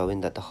records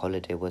showing that the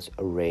holiday was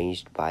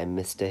arranged by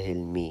Mr.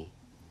 Hilmi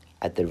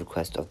at the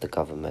request of the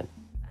government.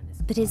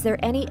 But is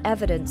there any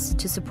evidence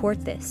to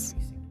support this?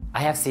 I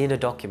have seen a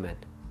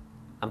document,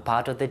 and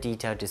part of the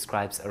detail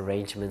describes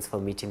arrangements for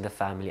meeting the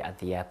family at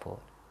the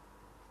airport,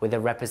 with a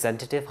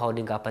representative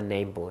holding up a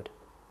name board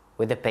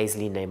with a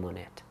Paisley name on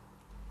it.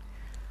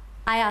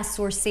 I asked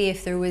Source C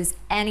if there was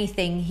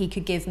anything he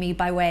could give me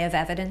by way of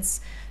evidence,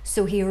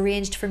 so he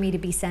arranged for me to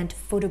be sent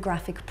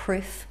photographic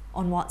proof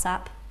on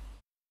WhatsApp.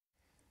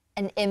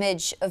 An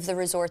image of the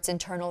resort's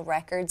internal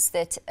records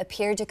that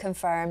appeared to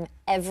confirm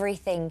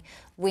everything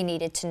we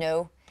needed to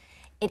know.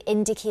 It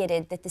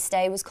indicated that the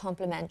stay was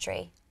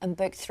complimentary and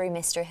booked through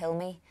Mr.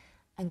 Hilmi,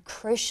 and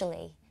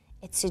crucially,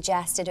 it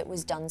suggested it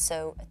was done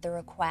so at the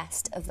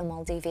request of the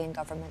Maldivian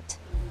government.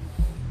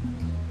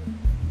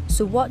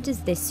 So what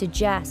does this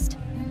suggest?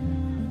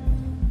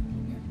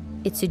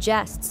 It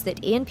suggests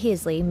that Ian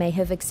Paisley may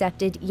have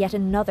accepted yet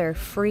another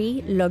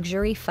free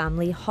luxury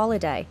family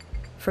holiday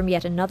from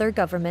yet another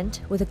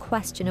government with a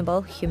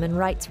questionable human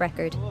rights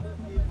record.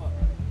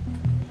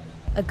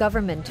 A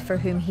government for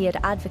whom he had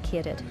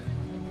advocated.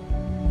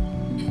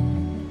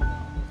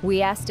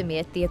 We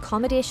estimate the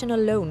accommodation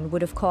alone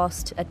would have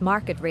cost, at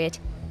market rate,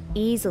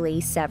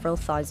 easily several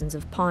thousands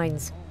of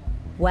pounds.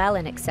 well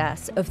in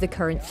excess of the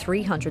current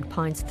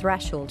 £300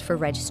 threshold for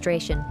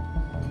registration.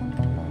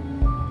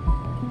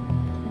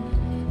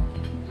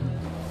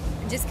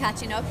 Just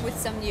catching up with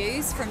some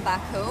news from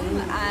back home,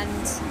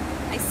 and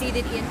I see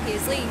that Ian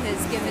Paisley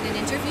has given an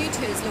interview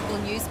to his local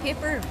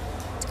newspaper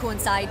to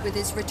coincide with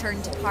his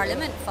return to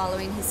Parliament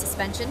following his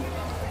suspension,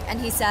 and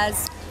he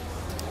says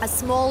a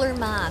smaller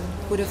man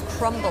would have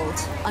crumbled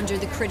under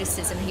the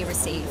criticism he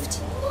received.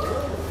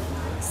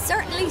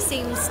 Certainly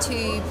seems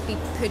to be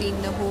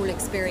putting the whole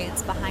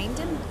experience behind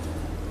him.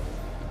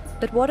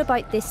 But what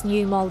about this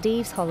new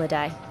Maldives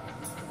holiday?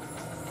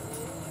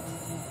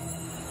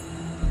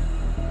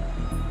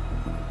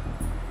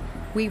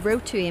 We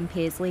wrote to Ian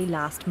Paisley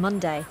last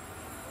Monday.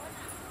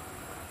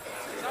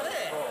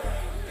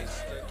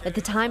 At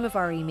the time of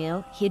our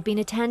email, he had been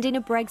attending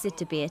a Brexit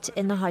debate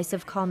in the House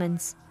of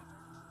Commons.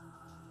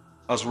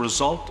 As a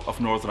result of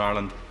Northern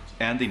Ireland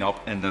ending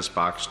up in this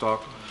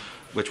backstop,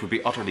 which would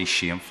be utterly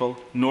shameful,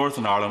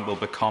 Northern Ireland will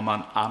become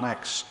an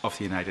annex of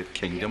the United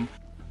Kingdom.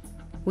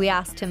 We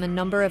asked him a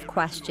number of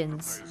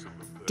questions.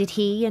 Did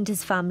he and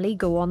his family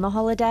go on the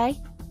holiday?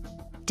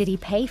 Did he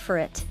pay for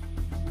it?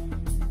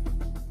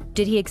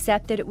 Did he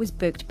accept that it was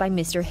booked by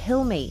Mr.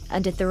 Hilmy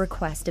and at the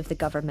request of the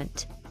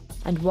government?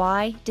 And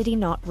why did he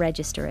not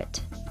register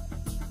it?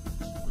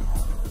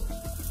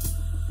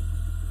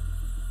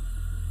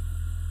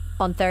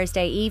 On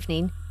Thursday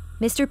evening,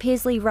 Mr.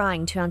 Paisley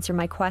rang to answer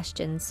my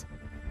questions.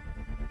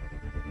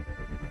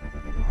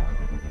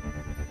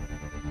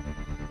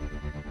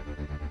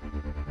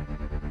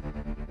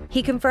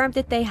 He confirmed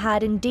that they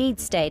had indeed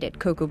stayed at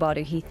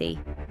Cocobadu Heathy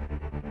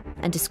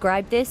and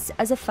described this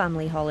as a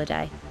family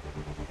holiday.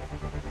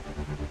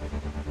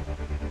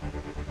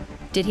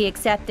 Did he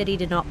accept that he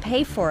did not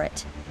pay for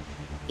it?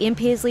 Ian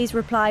Paisley's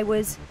reply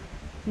was,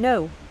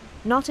 no,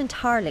 not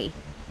entirely.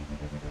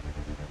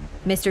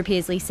 Mr.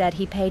 Paisley said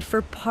he paid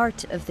for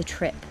part of the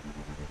trip,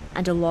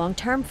 and a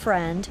long-term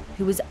friend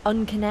who was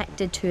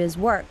unconnected to his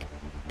work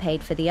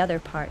paid for the other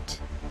part.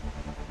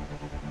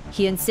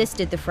 He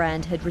insisted the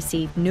friend had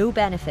received no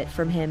benefit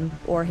from him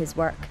or his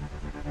work.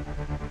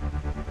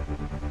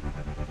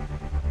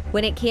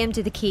 When it came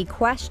to the key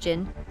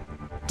question,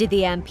 did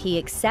the MP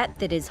accept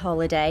that his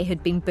holiday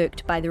had been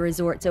booked by the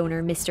resort's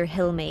owner, Mr.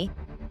 Hilmy,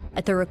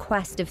 at the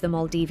request of the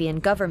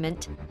Maldivian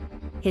government?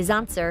 His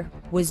answer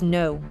was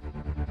no.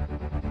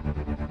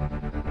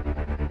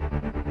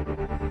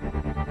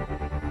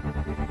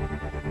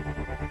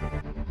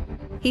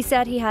 He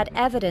said he had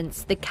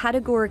evidence that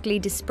categorically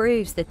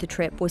disproves that the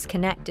trip was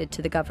connected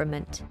to the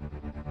government.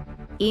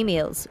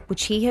 Emails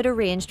which he had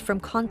arranged from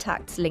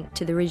contacts linked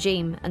to the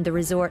regime and the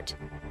resort.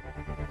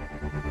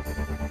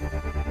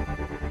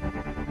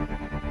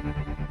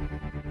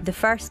 The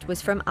first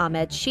was from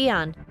Ahmed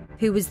Shian,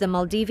 who was the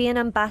Maldivian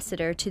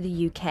ambassador to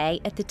the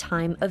UK at the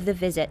time of the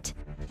visit.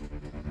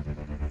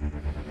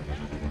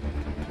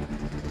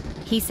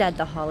 He said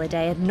the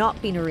holiday had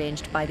not been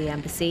arranged by the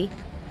embassy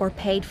or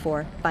paid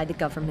for by the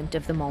government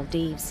of the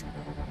Maldives.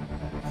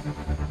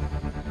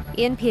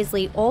 Ian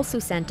Paisley also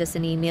sent us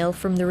an email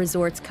from the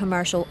resort's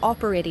commercial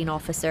operating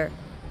officer,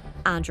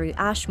 Andrew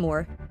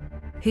Ashmore,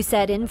 who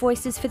said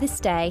invoices for the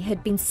stay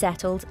had been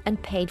settled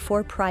and paid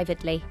for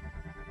privately.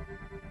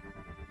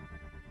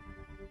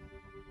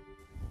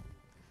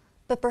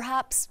 But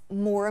perhaps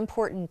more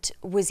important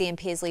was Ian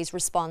Paisley's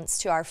response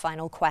to our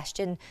final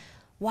question.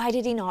 Why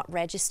did he not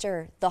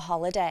register the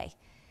holiday?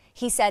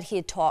 He said he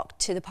had talked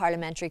to the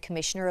Parliamentary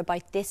Commissioner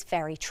about this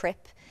very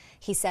trip.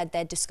 He said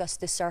they'd discussed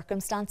the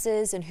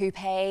circumstances and who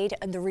paid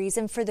and the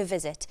reason for the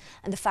visit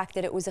and the fact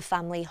that it was a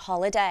family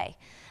holiday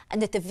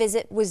and that the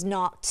visit was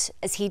not,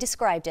 as he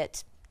described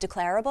it,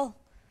 declarable.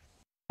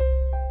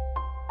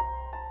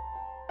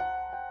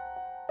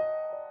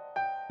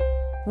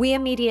 We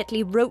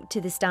immediately wrote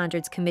to the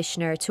Standards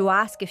Commissioner to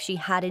ask if she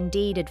had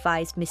indeed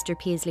advised Mr.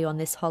 Paisley on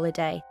this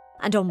holiday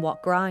and on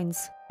what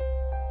grounds.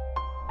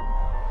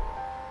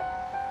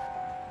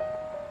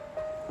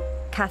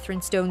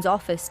 Catherine Stone's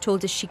office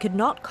told us she could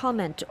not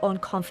comment on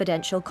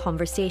confidential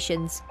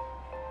conversations.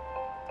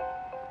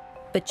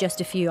 But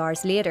just a few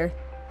hours later,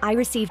 I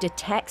received a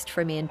text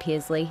from Ian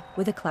Paisley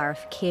with a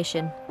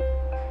clarification.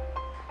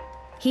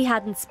 He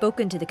hadn't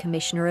spoken to the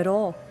Commissioner at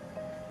all,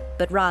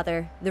 but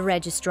rather the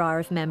Registrar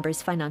of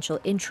Members' Financial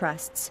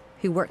Interests,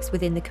 who works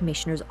within the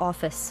Commissioner's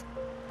office.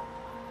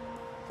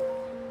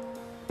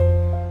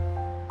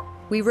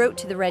 We wrote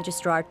to the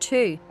Registrar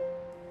too.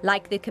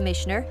 Like the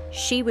Commissioner,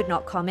 she would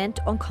not comment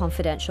on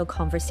confidential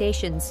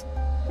conversations.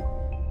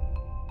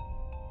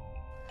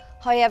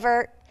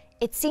 However,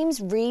 it seems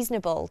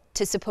reasonable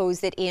to suppose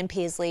that Ian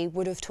Paisley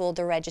would have told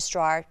the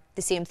Registrar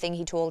the same thing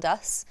he told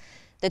us,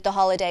 that the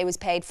holiday was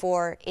paid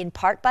for in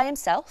part by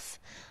himself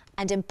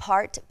and in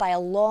part by a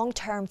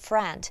long-term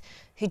friend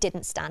who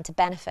didn't stand to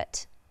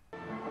benefit.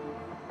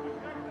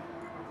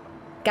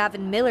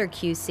 Gavin Miller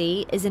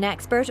QC is an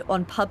expert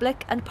on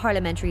public and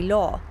parliamentary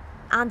law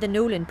and the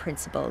Nolan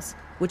Principles,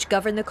 which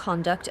govern the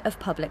conduct of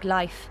public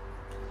life.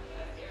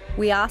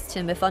 We asked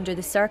him if, under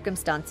the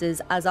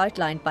circumstances as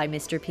outlined by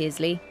Mr.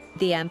 Paisley,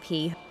 the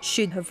MP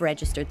should have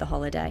registered the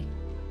holiday.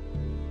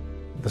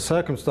 The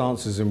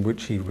circumstances in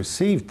which he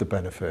received the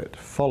benefit,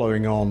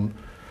 following on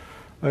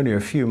only a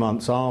few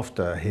months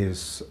after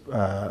his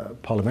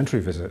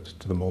parliamentary visit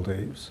to the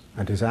Maldives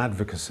and his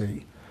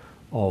advocacy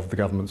of the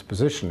government's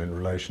position in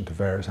relation to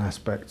various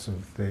aspects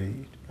of the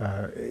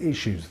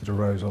issues that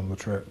arose on the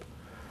trip,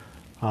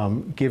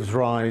 gives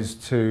rise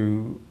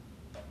to,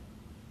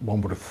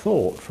 one would have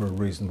thought for a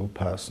reasonable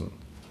person,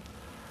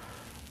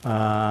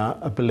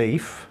 a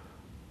belief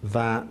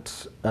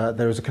that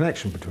there is a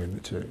connection between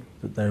the two,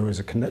 that there was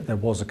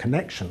a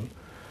connection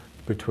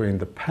between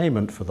the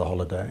payment for the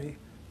holiday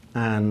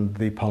and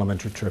the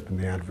parliamentary trip and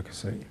the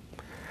advocacy.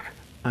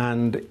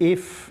 And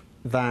if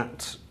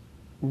that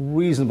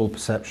reasonable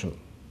perception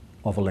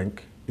of a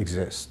link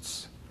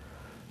exists,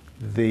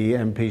 the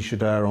MP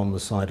should err on the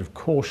side of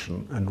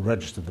caution and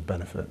register the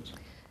benefit.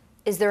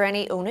 Is there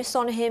any onus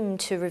on him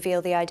to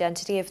reveal the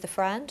identity of the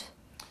friend?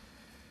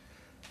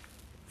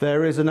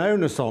 There is an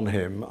onus on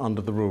him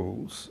under the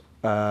rules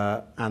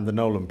and the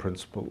Nolan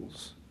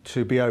principles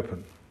to be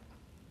open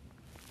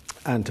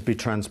and to be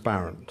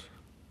transparent.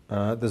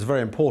 There's a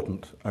very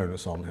important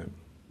onus on him.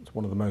 It's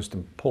one of the most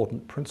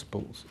important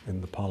principles in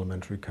the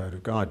Parliamentary Code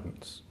of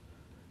Guidance.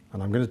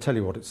 And I'm going to tell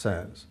you what it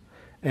says.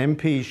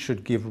 MPs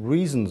should give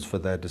reasons for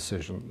their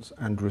decisions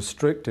and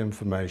restrict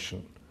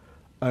information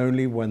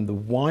only when the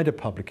wider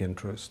public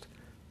interest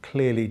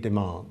clearly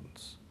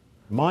demands.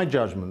 My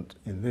judgment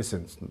in this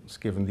instance,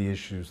 given the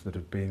issues that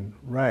have been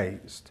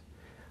raised,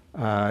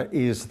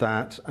 is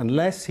that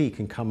unless he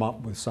can come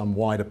up with some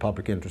wider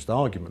public interest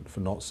argument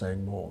for not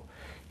saying more,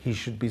 he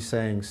should be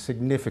saying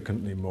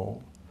significantly more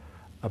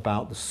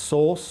about the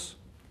source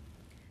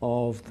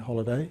of the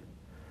holiday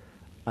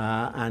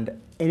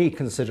and any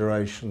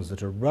considerations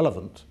that are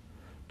relevant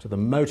to the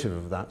motive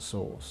of that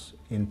source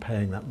in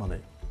paying that money.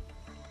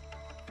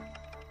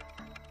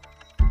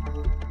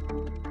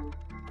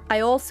 I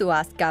also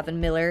asked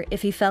Gavin Miller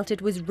if he felt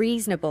it was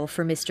reasonable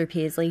for Mr.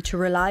 Paisley to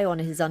rely on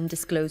his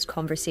undisclosed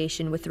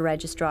conversation with the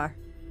registrar.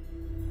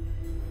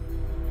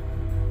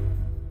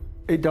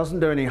 It doesn't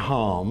do any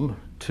harm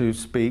to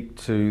speak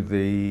to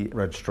the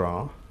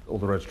registrar or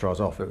the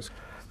registrar's office.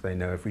 They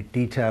know every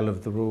detail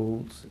of the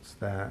rules, it's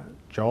their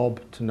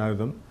job to know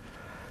them,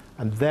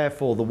 and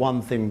therefore the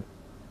one thing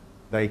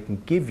they can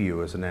give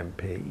you as an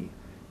MP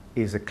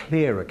is a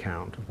clear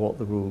account of what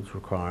the rules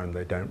require and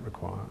they don't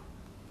require.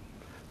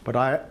 But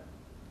I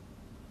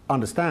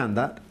understand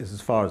that is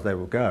as far as they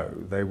will go.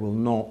 They will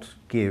not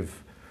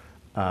give,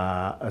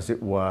 as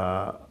it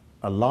were,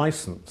 a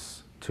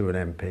license to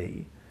an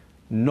MP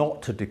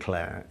not to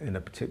declare in a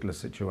particular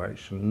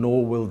situation,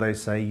 nor will they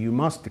say you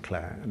must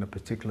declare in a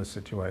particular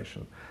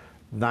situation.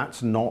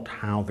 That's not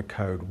how the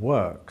code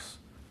works.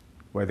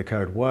 The way the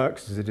code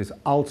works is it is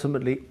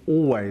ultimately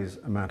always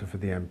a matter for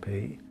the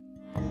MP.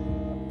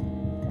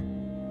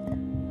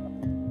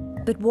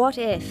 But what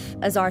if,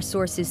 as our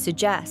sources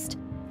suggest,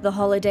 the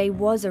holiday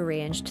was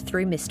arranged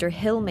through Mr.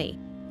 Hilmy,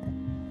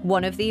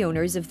 one of the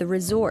owners of the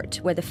resort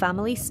where the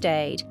family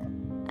stayed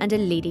and a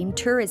leading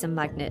tourism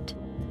magnate?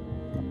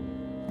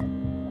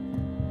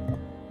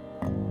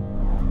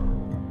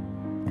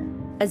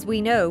 As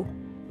we know,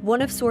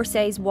 one of Source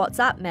A's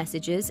WhatsApp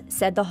messages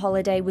said the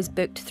holiday was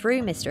booked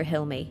through Mr.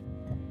 Hilmy.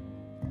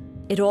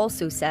 It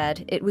also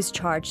said it was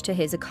charged to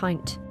his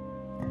account.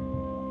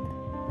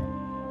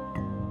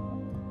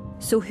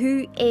 So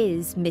who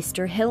is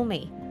Mr.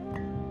 Hilmy?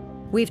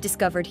 We've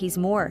discovered he's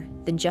more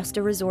than just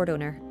a resort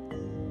owner.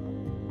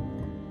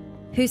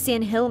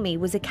 Hussein Hilmy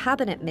was a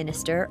cabinet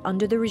minister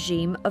under the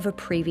regime of a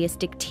previous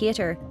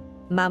dictator,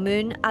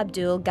 Maumoon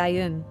Abdul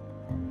Gayoom.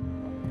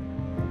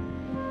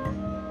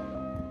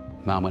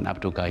 Maumoon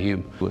Abdul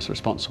Gayoom was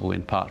responsible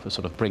in part for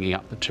sort of bringing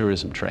up the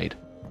tourism trade.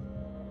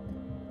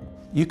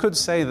 You could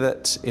say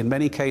that in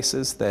many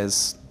cases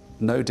there's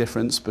no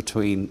difference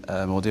between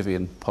a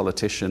Maldivian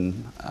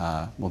politician,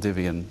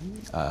 Maldivian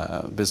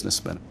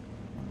businessman.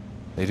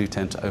 They do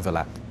tend to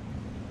overlap.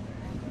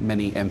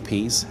 Many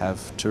MPs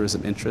have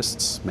tourism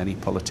interests, many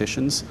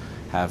politicians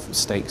have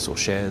stakes or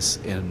shares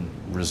in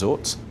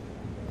resorts.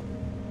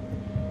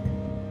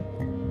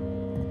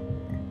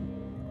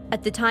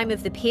 At the time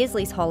of the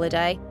Paisley's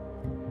holiday,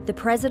 the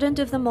president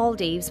of the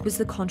Maldives was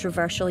the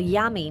controversial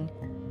Yamin,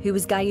 who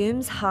was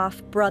Gayoom's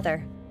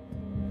half-brother.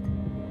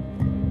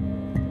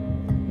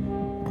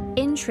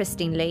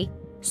 Interestingly,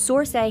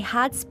 Source A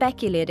had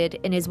speculated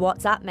in his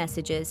WhatsApp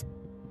messages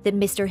that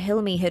Mr.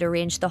 Hilmy had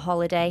arranged the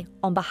holiday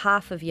on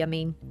behalf of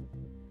Yamin.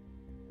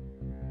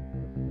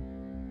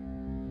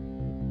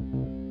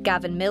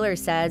 Gavin Miller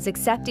says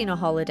accepting a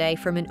holiday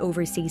from an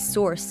overseas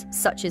source,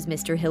 such as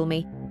Mr.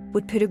 Hilmy,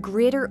 would put a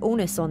greater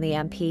onus on the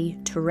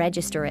MP to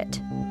register it.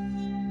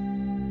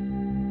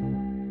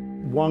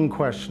 One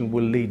question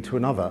will lead to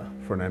another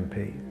for an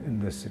MP in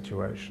this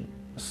situation.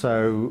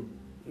 So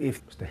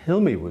if Mr.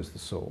 Hilmy was the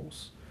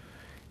source,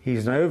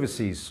 he's an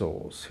overseas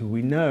source who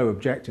we know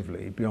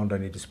objectively, beyond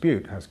any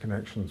dispute, has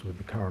connections with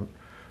the current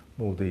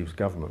Maldives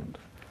government.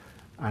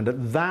 And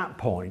at that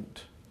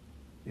point,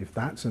 if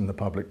that's in the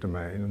public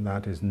domain and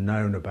that is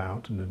known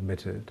about and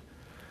admitted,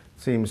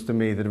 seems to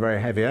me that a very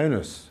heavy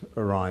onus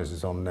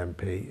arises on an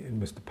MP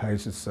in Mr.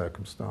 Paisley's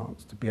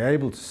circumstance to be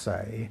able to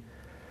say,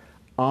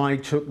 I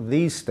took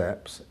these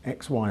steps,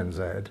 X, Y and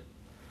Z,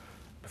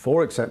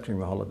 before accepting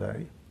the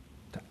holiday,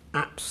 to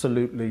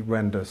absolutely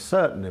render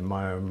certain in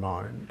my own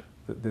mind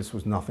that this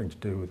was nothing to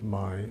do with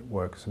my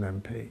work as an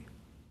MP.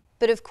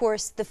 But of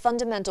course, the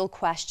fundamental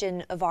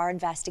question of our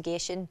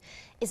investigation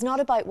is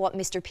not about what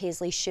Mr.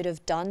 Paisley should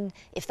have done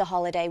if the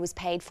holiday was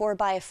paid for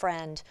by a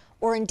friend,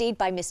 or indeed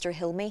by Mr.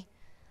 Hilmy,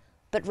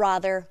 but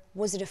rather,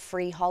 was it a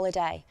free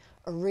holiday,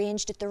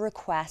 arranged at the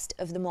request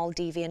of the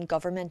Maldivian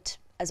government,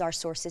 as our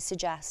sources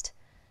suggest?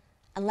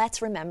 And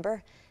let's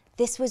remember,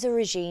 this was a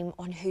regime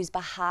on whose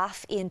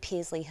behalf Ian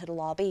Paisley had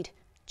lobbied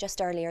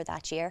just earlier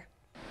that year.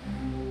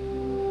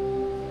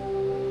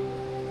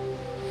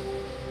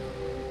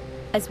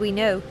 As we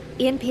know,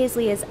 Ian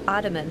Paisley is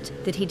adamant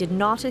that he did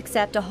not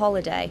accept a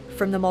holiday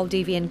from the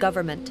Maldivian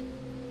government.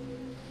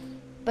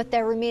 But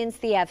there remains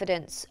the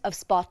evidence of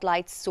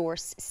Spotlight's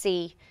source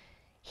C.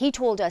 He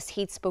told us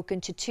he'd spoken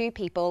to 2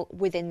 people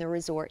within the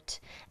resort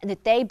and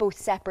that they both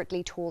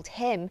separately told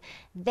him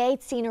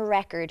they'd seen a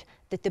record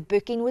that the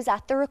booking was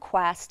at the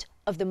request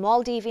of the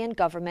Maldivian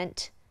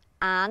government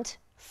and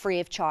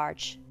free of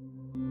charge.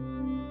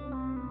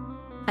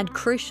 And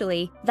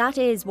crucially, that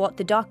is what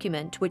the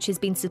document which has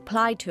been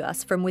supplied to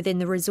us from within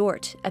the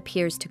resort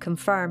appears to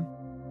confirm.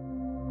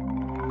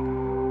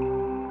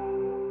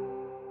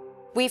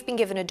 We've been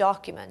given a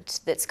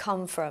document that's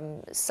come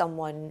from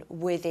someone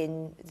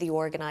within the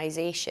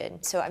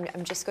organisation. So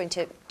I'm just going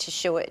to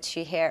show it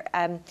to you here.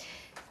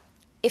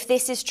 If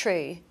this is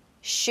true,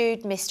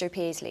 should Mr.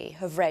 Paisley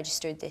have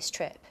registered this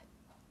trip?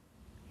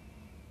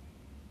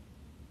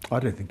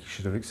 I don't think he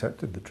should have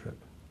accepted the trip.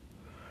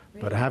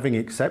 Really? But having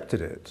accepted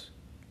it,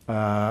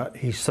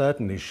 he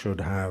certainly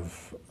should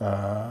have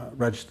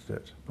registered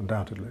it,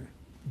 undoubtedly.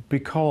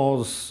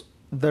 Because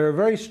there are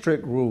very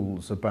strict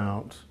rules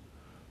about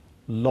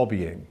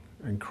lobbying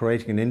and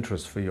creating an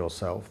interest for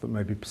yourself that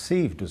may be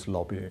perceived as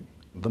lobbying.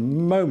 The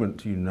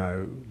moment you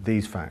know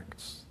these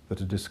facts that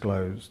are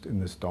disclosed in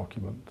this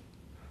document,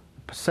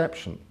 the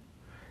perception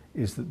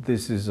is that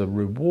this is a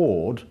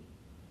reward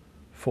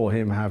for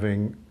him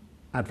having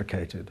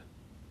advocated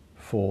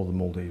for the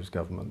Maldives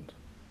government.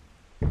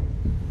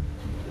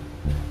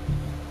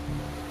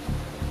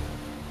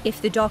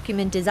 If the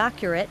document is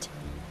accurate,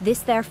 this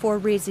therefore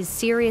raises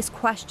serious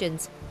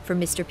questions for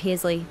Mr.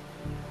 Paisley.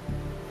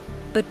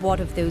 But what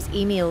of those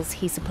emails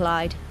he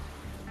supplied?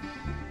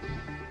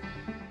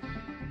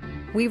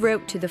 We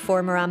wrote to the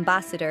former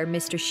ambassador,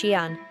 Mr.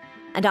 Sheehan,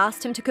 and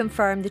asked him to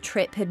confirm the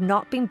trip had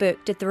not been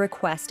booked at the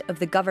request of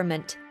the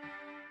government.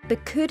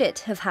 But could it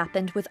have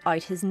happened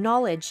without his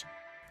knowledge?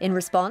 In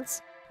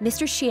response,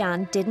 Mr.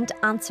 Sheehan didn't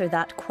answer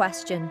that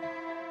question.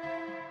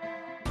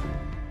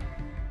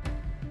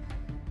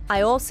 I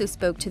also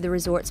spoke to the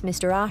resort's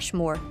Mr.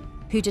 Ashmore,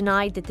 who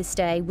denied that the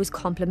stay was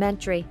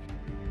complimentary.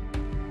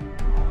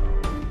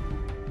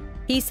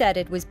 He said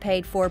it was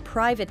paid for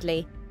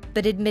privately,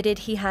 but admitted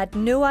he had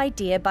no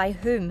idea by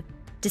whom,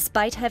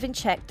 despite having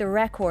checked the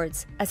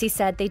records, as he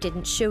said they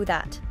didn't show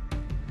that.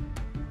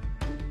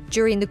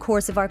 During the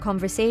course of our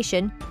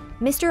conversation,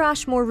 Mr.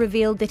 Ashmore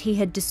revealed that he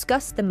had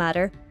discussed the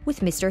matter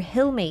with Mr.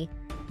 Hilmy,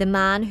 the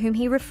man whom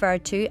he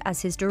referred to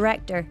as his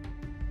director.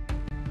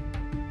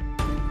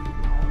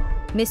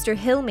 Mr.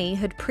 Hilmy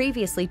had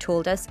previously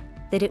told us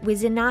that it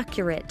was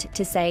inaccurate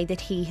to say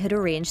that he had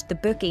arranged the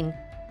booking,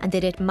 and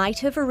that it might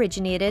have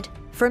originated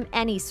from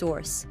any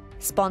source,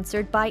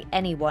 sponsored by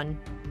anyone.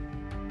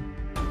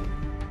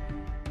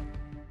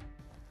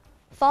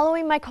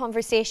 Following my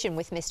conversation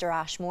with Mr.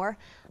 Ashmore,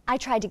 I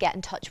tried to get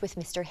in touch with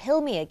Mr.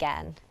 Hilmy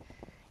again.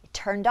 It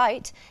turned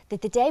out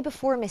that the day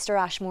before Mr.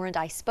 Ashmore and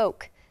I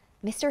spoke,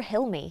 Mr.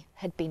 Hilmy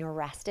had been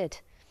arrested.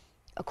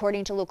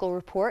 According to local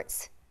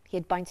reports, he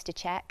had bounced a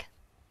cheque.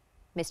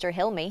 Mr.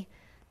 Hilmy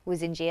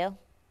was in jail.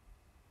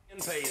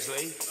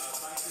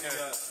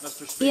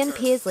 Ian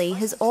Paisley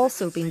has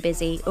also been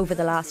busy over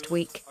the last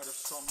week.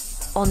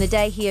 On the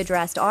day he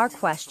addressed our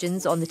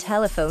questions on the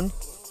telephone,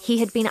 he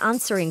had been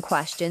answering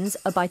questions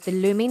about the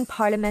looming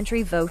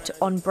parliamentary vote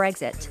on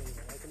Brexit.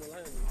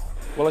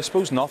 Well, I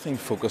suppose nothing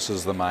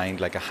focuses the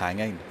mind like a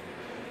hanging.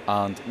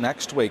 And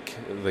next week,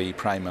 the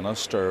Prime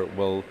Minister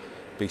will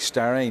be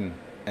staring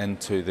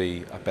into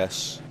the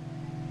abyss.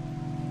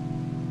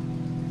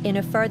 In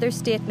a further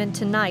statement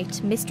tonight,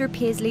 Mr.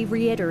 Paisley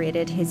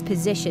reiterated his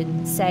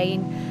position,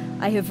 saying,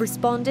 "I have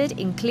responded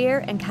in clear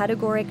and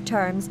categoric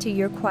terms to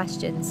your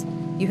questions.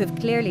 You have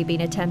clearly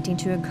been attempting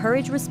to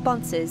encourage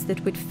responses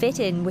that would fit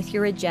in with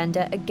your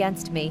agenda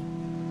against me.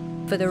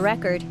 For the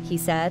record," he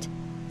said,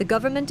 "the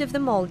government of the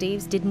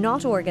Maldives did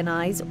not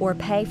organise or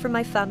pay for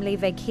my family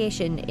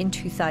vacation in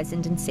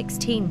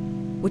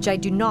 2016, which I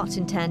do not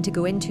intend to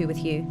go into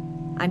with you.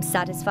 I'm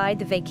satisfied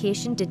the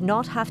vacation did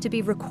not have to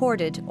be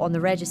recorded on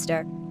the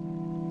register."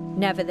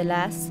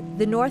 Nevertheless,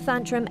 the North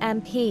Antrim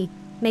MP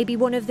may be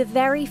one of the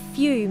very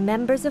few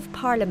members of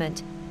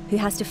Parliament who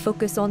has to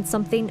focus on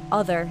something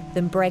other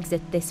than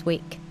Brexit this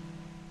week.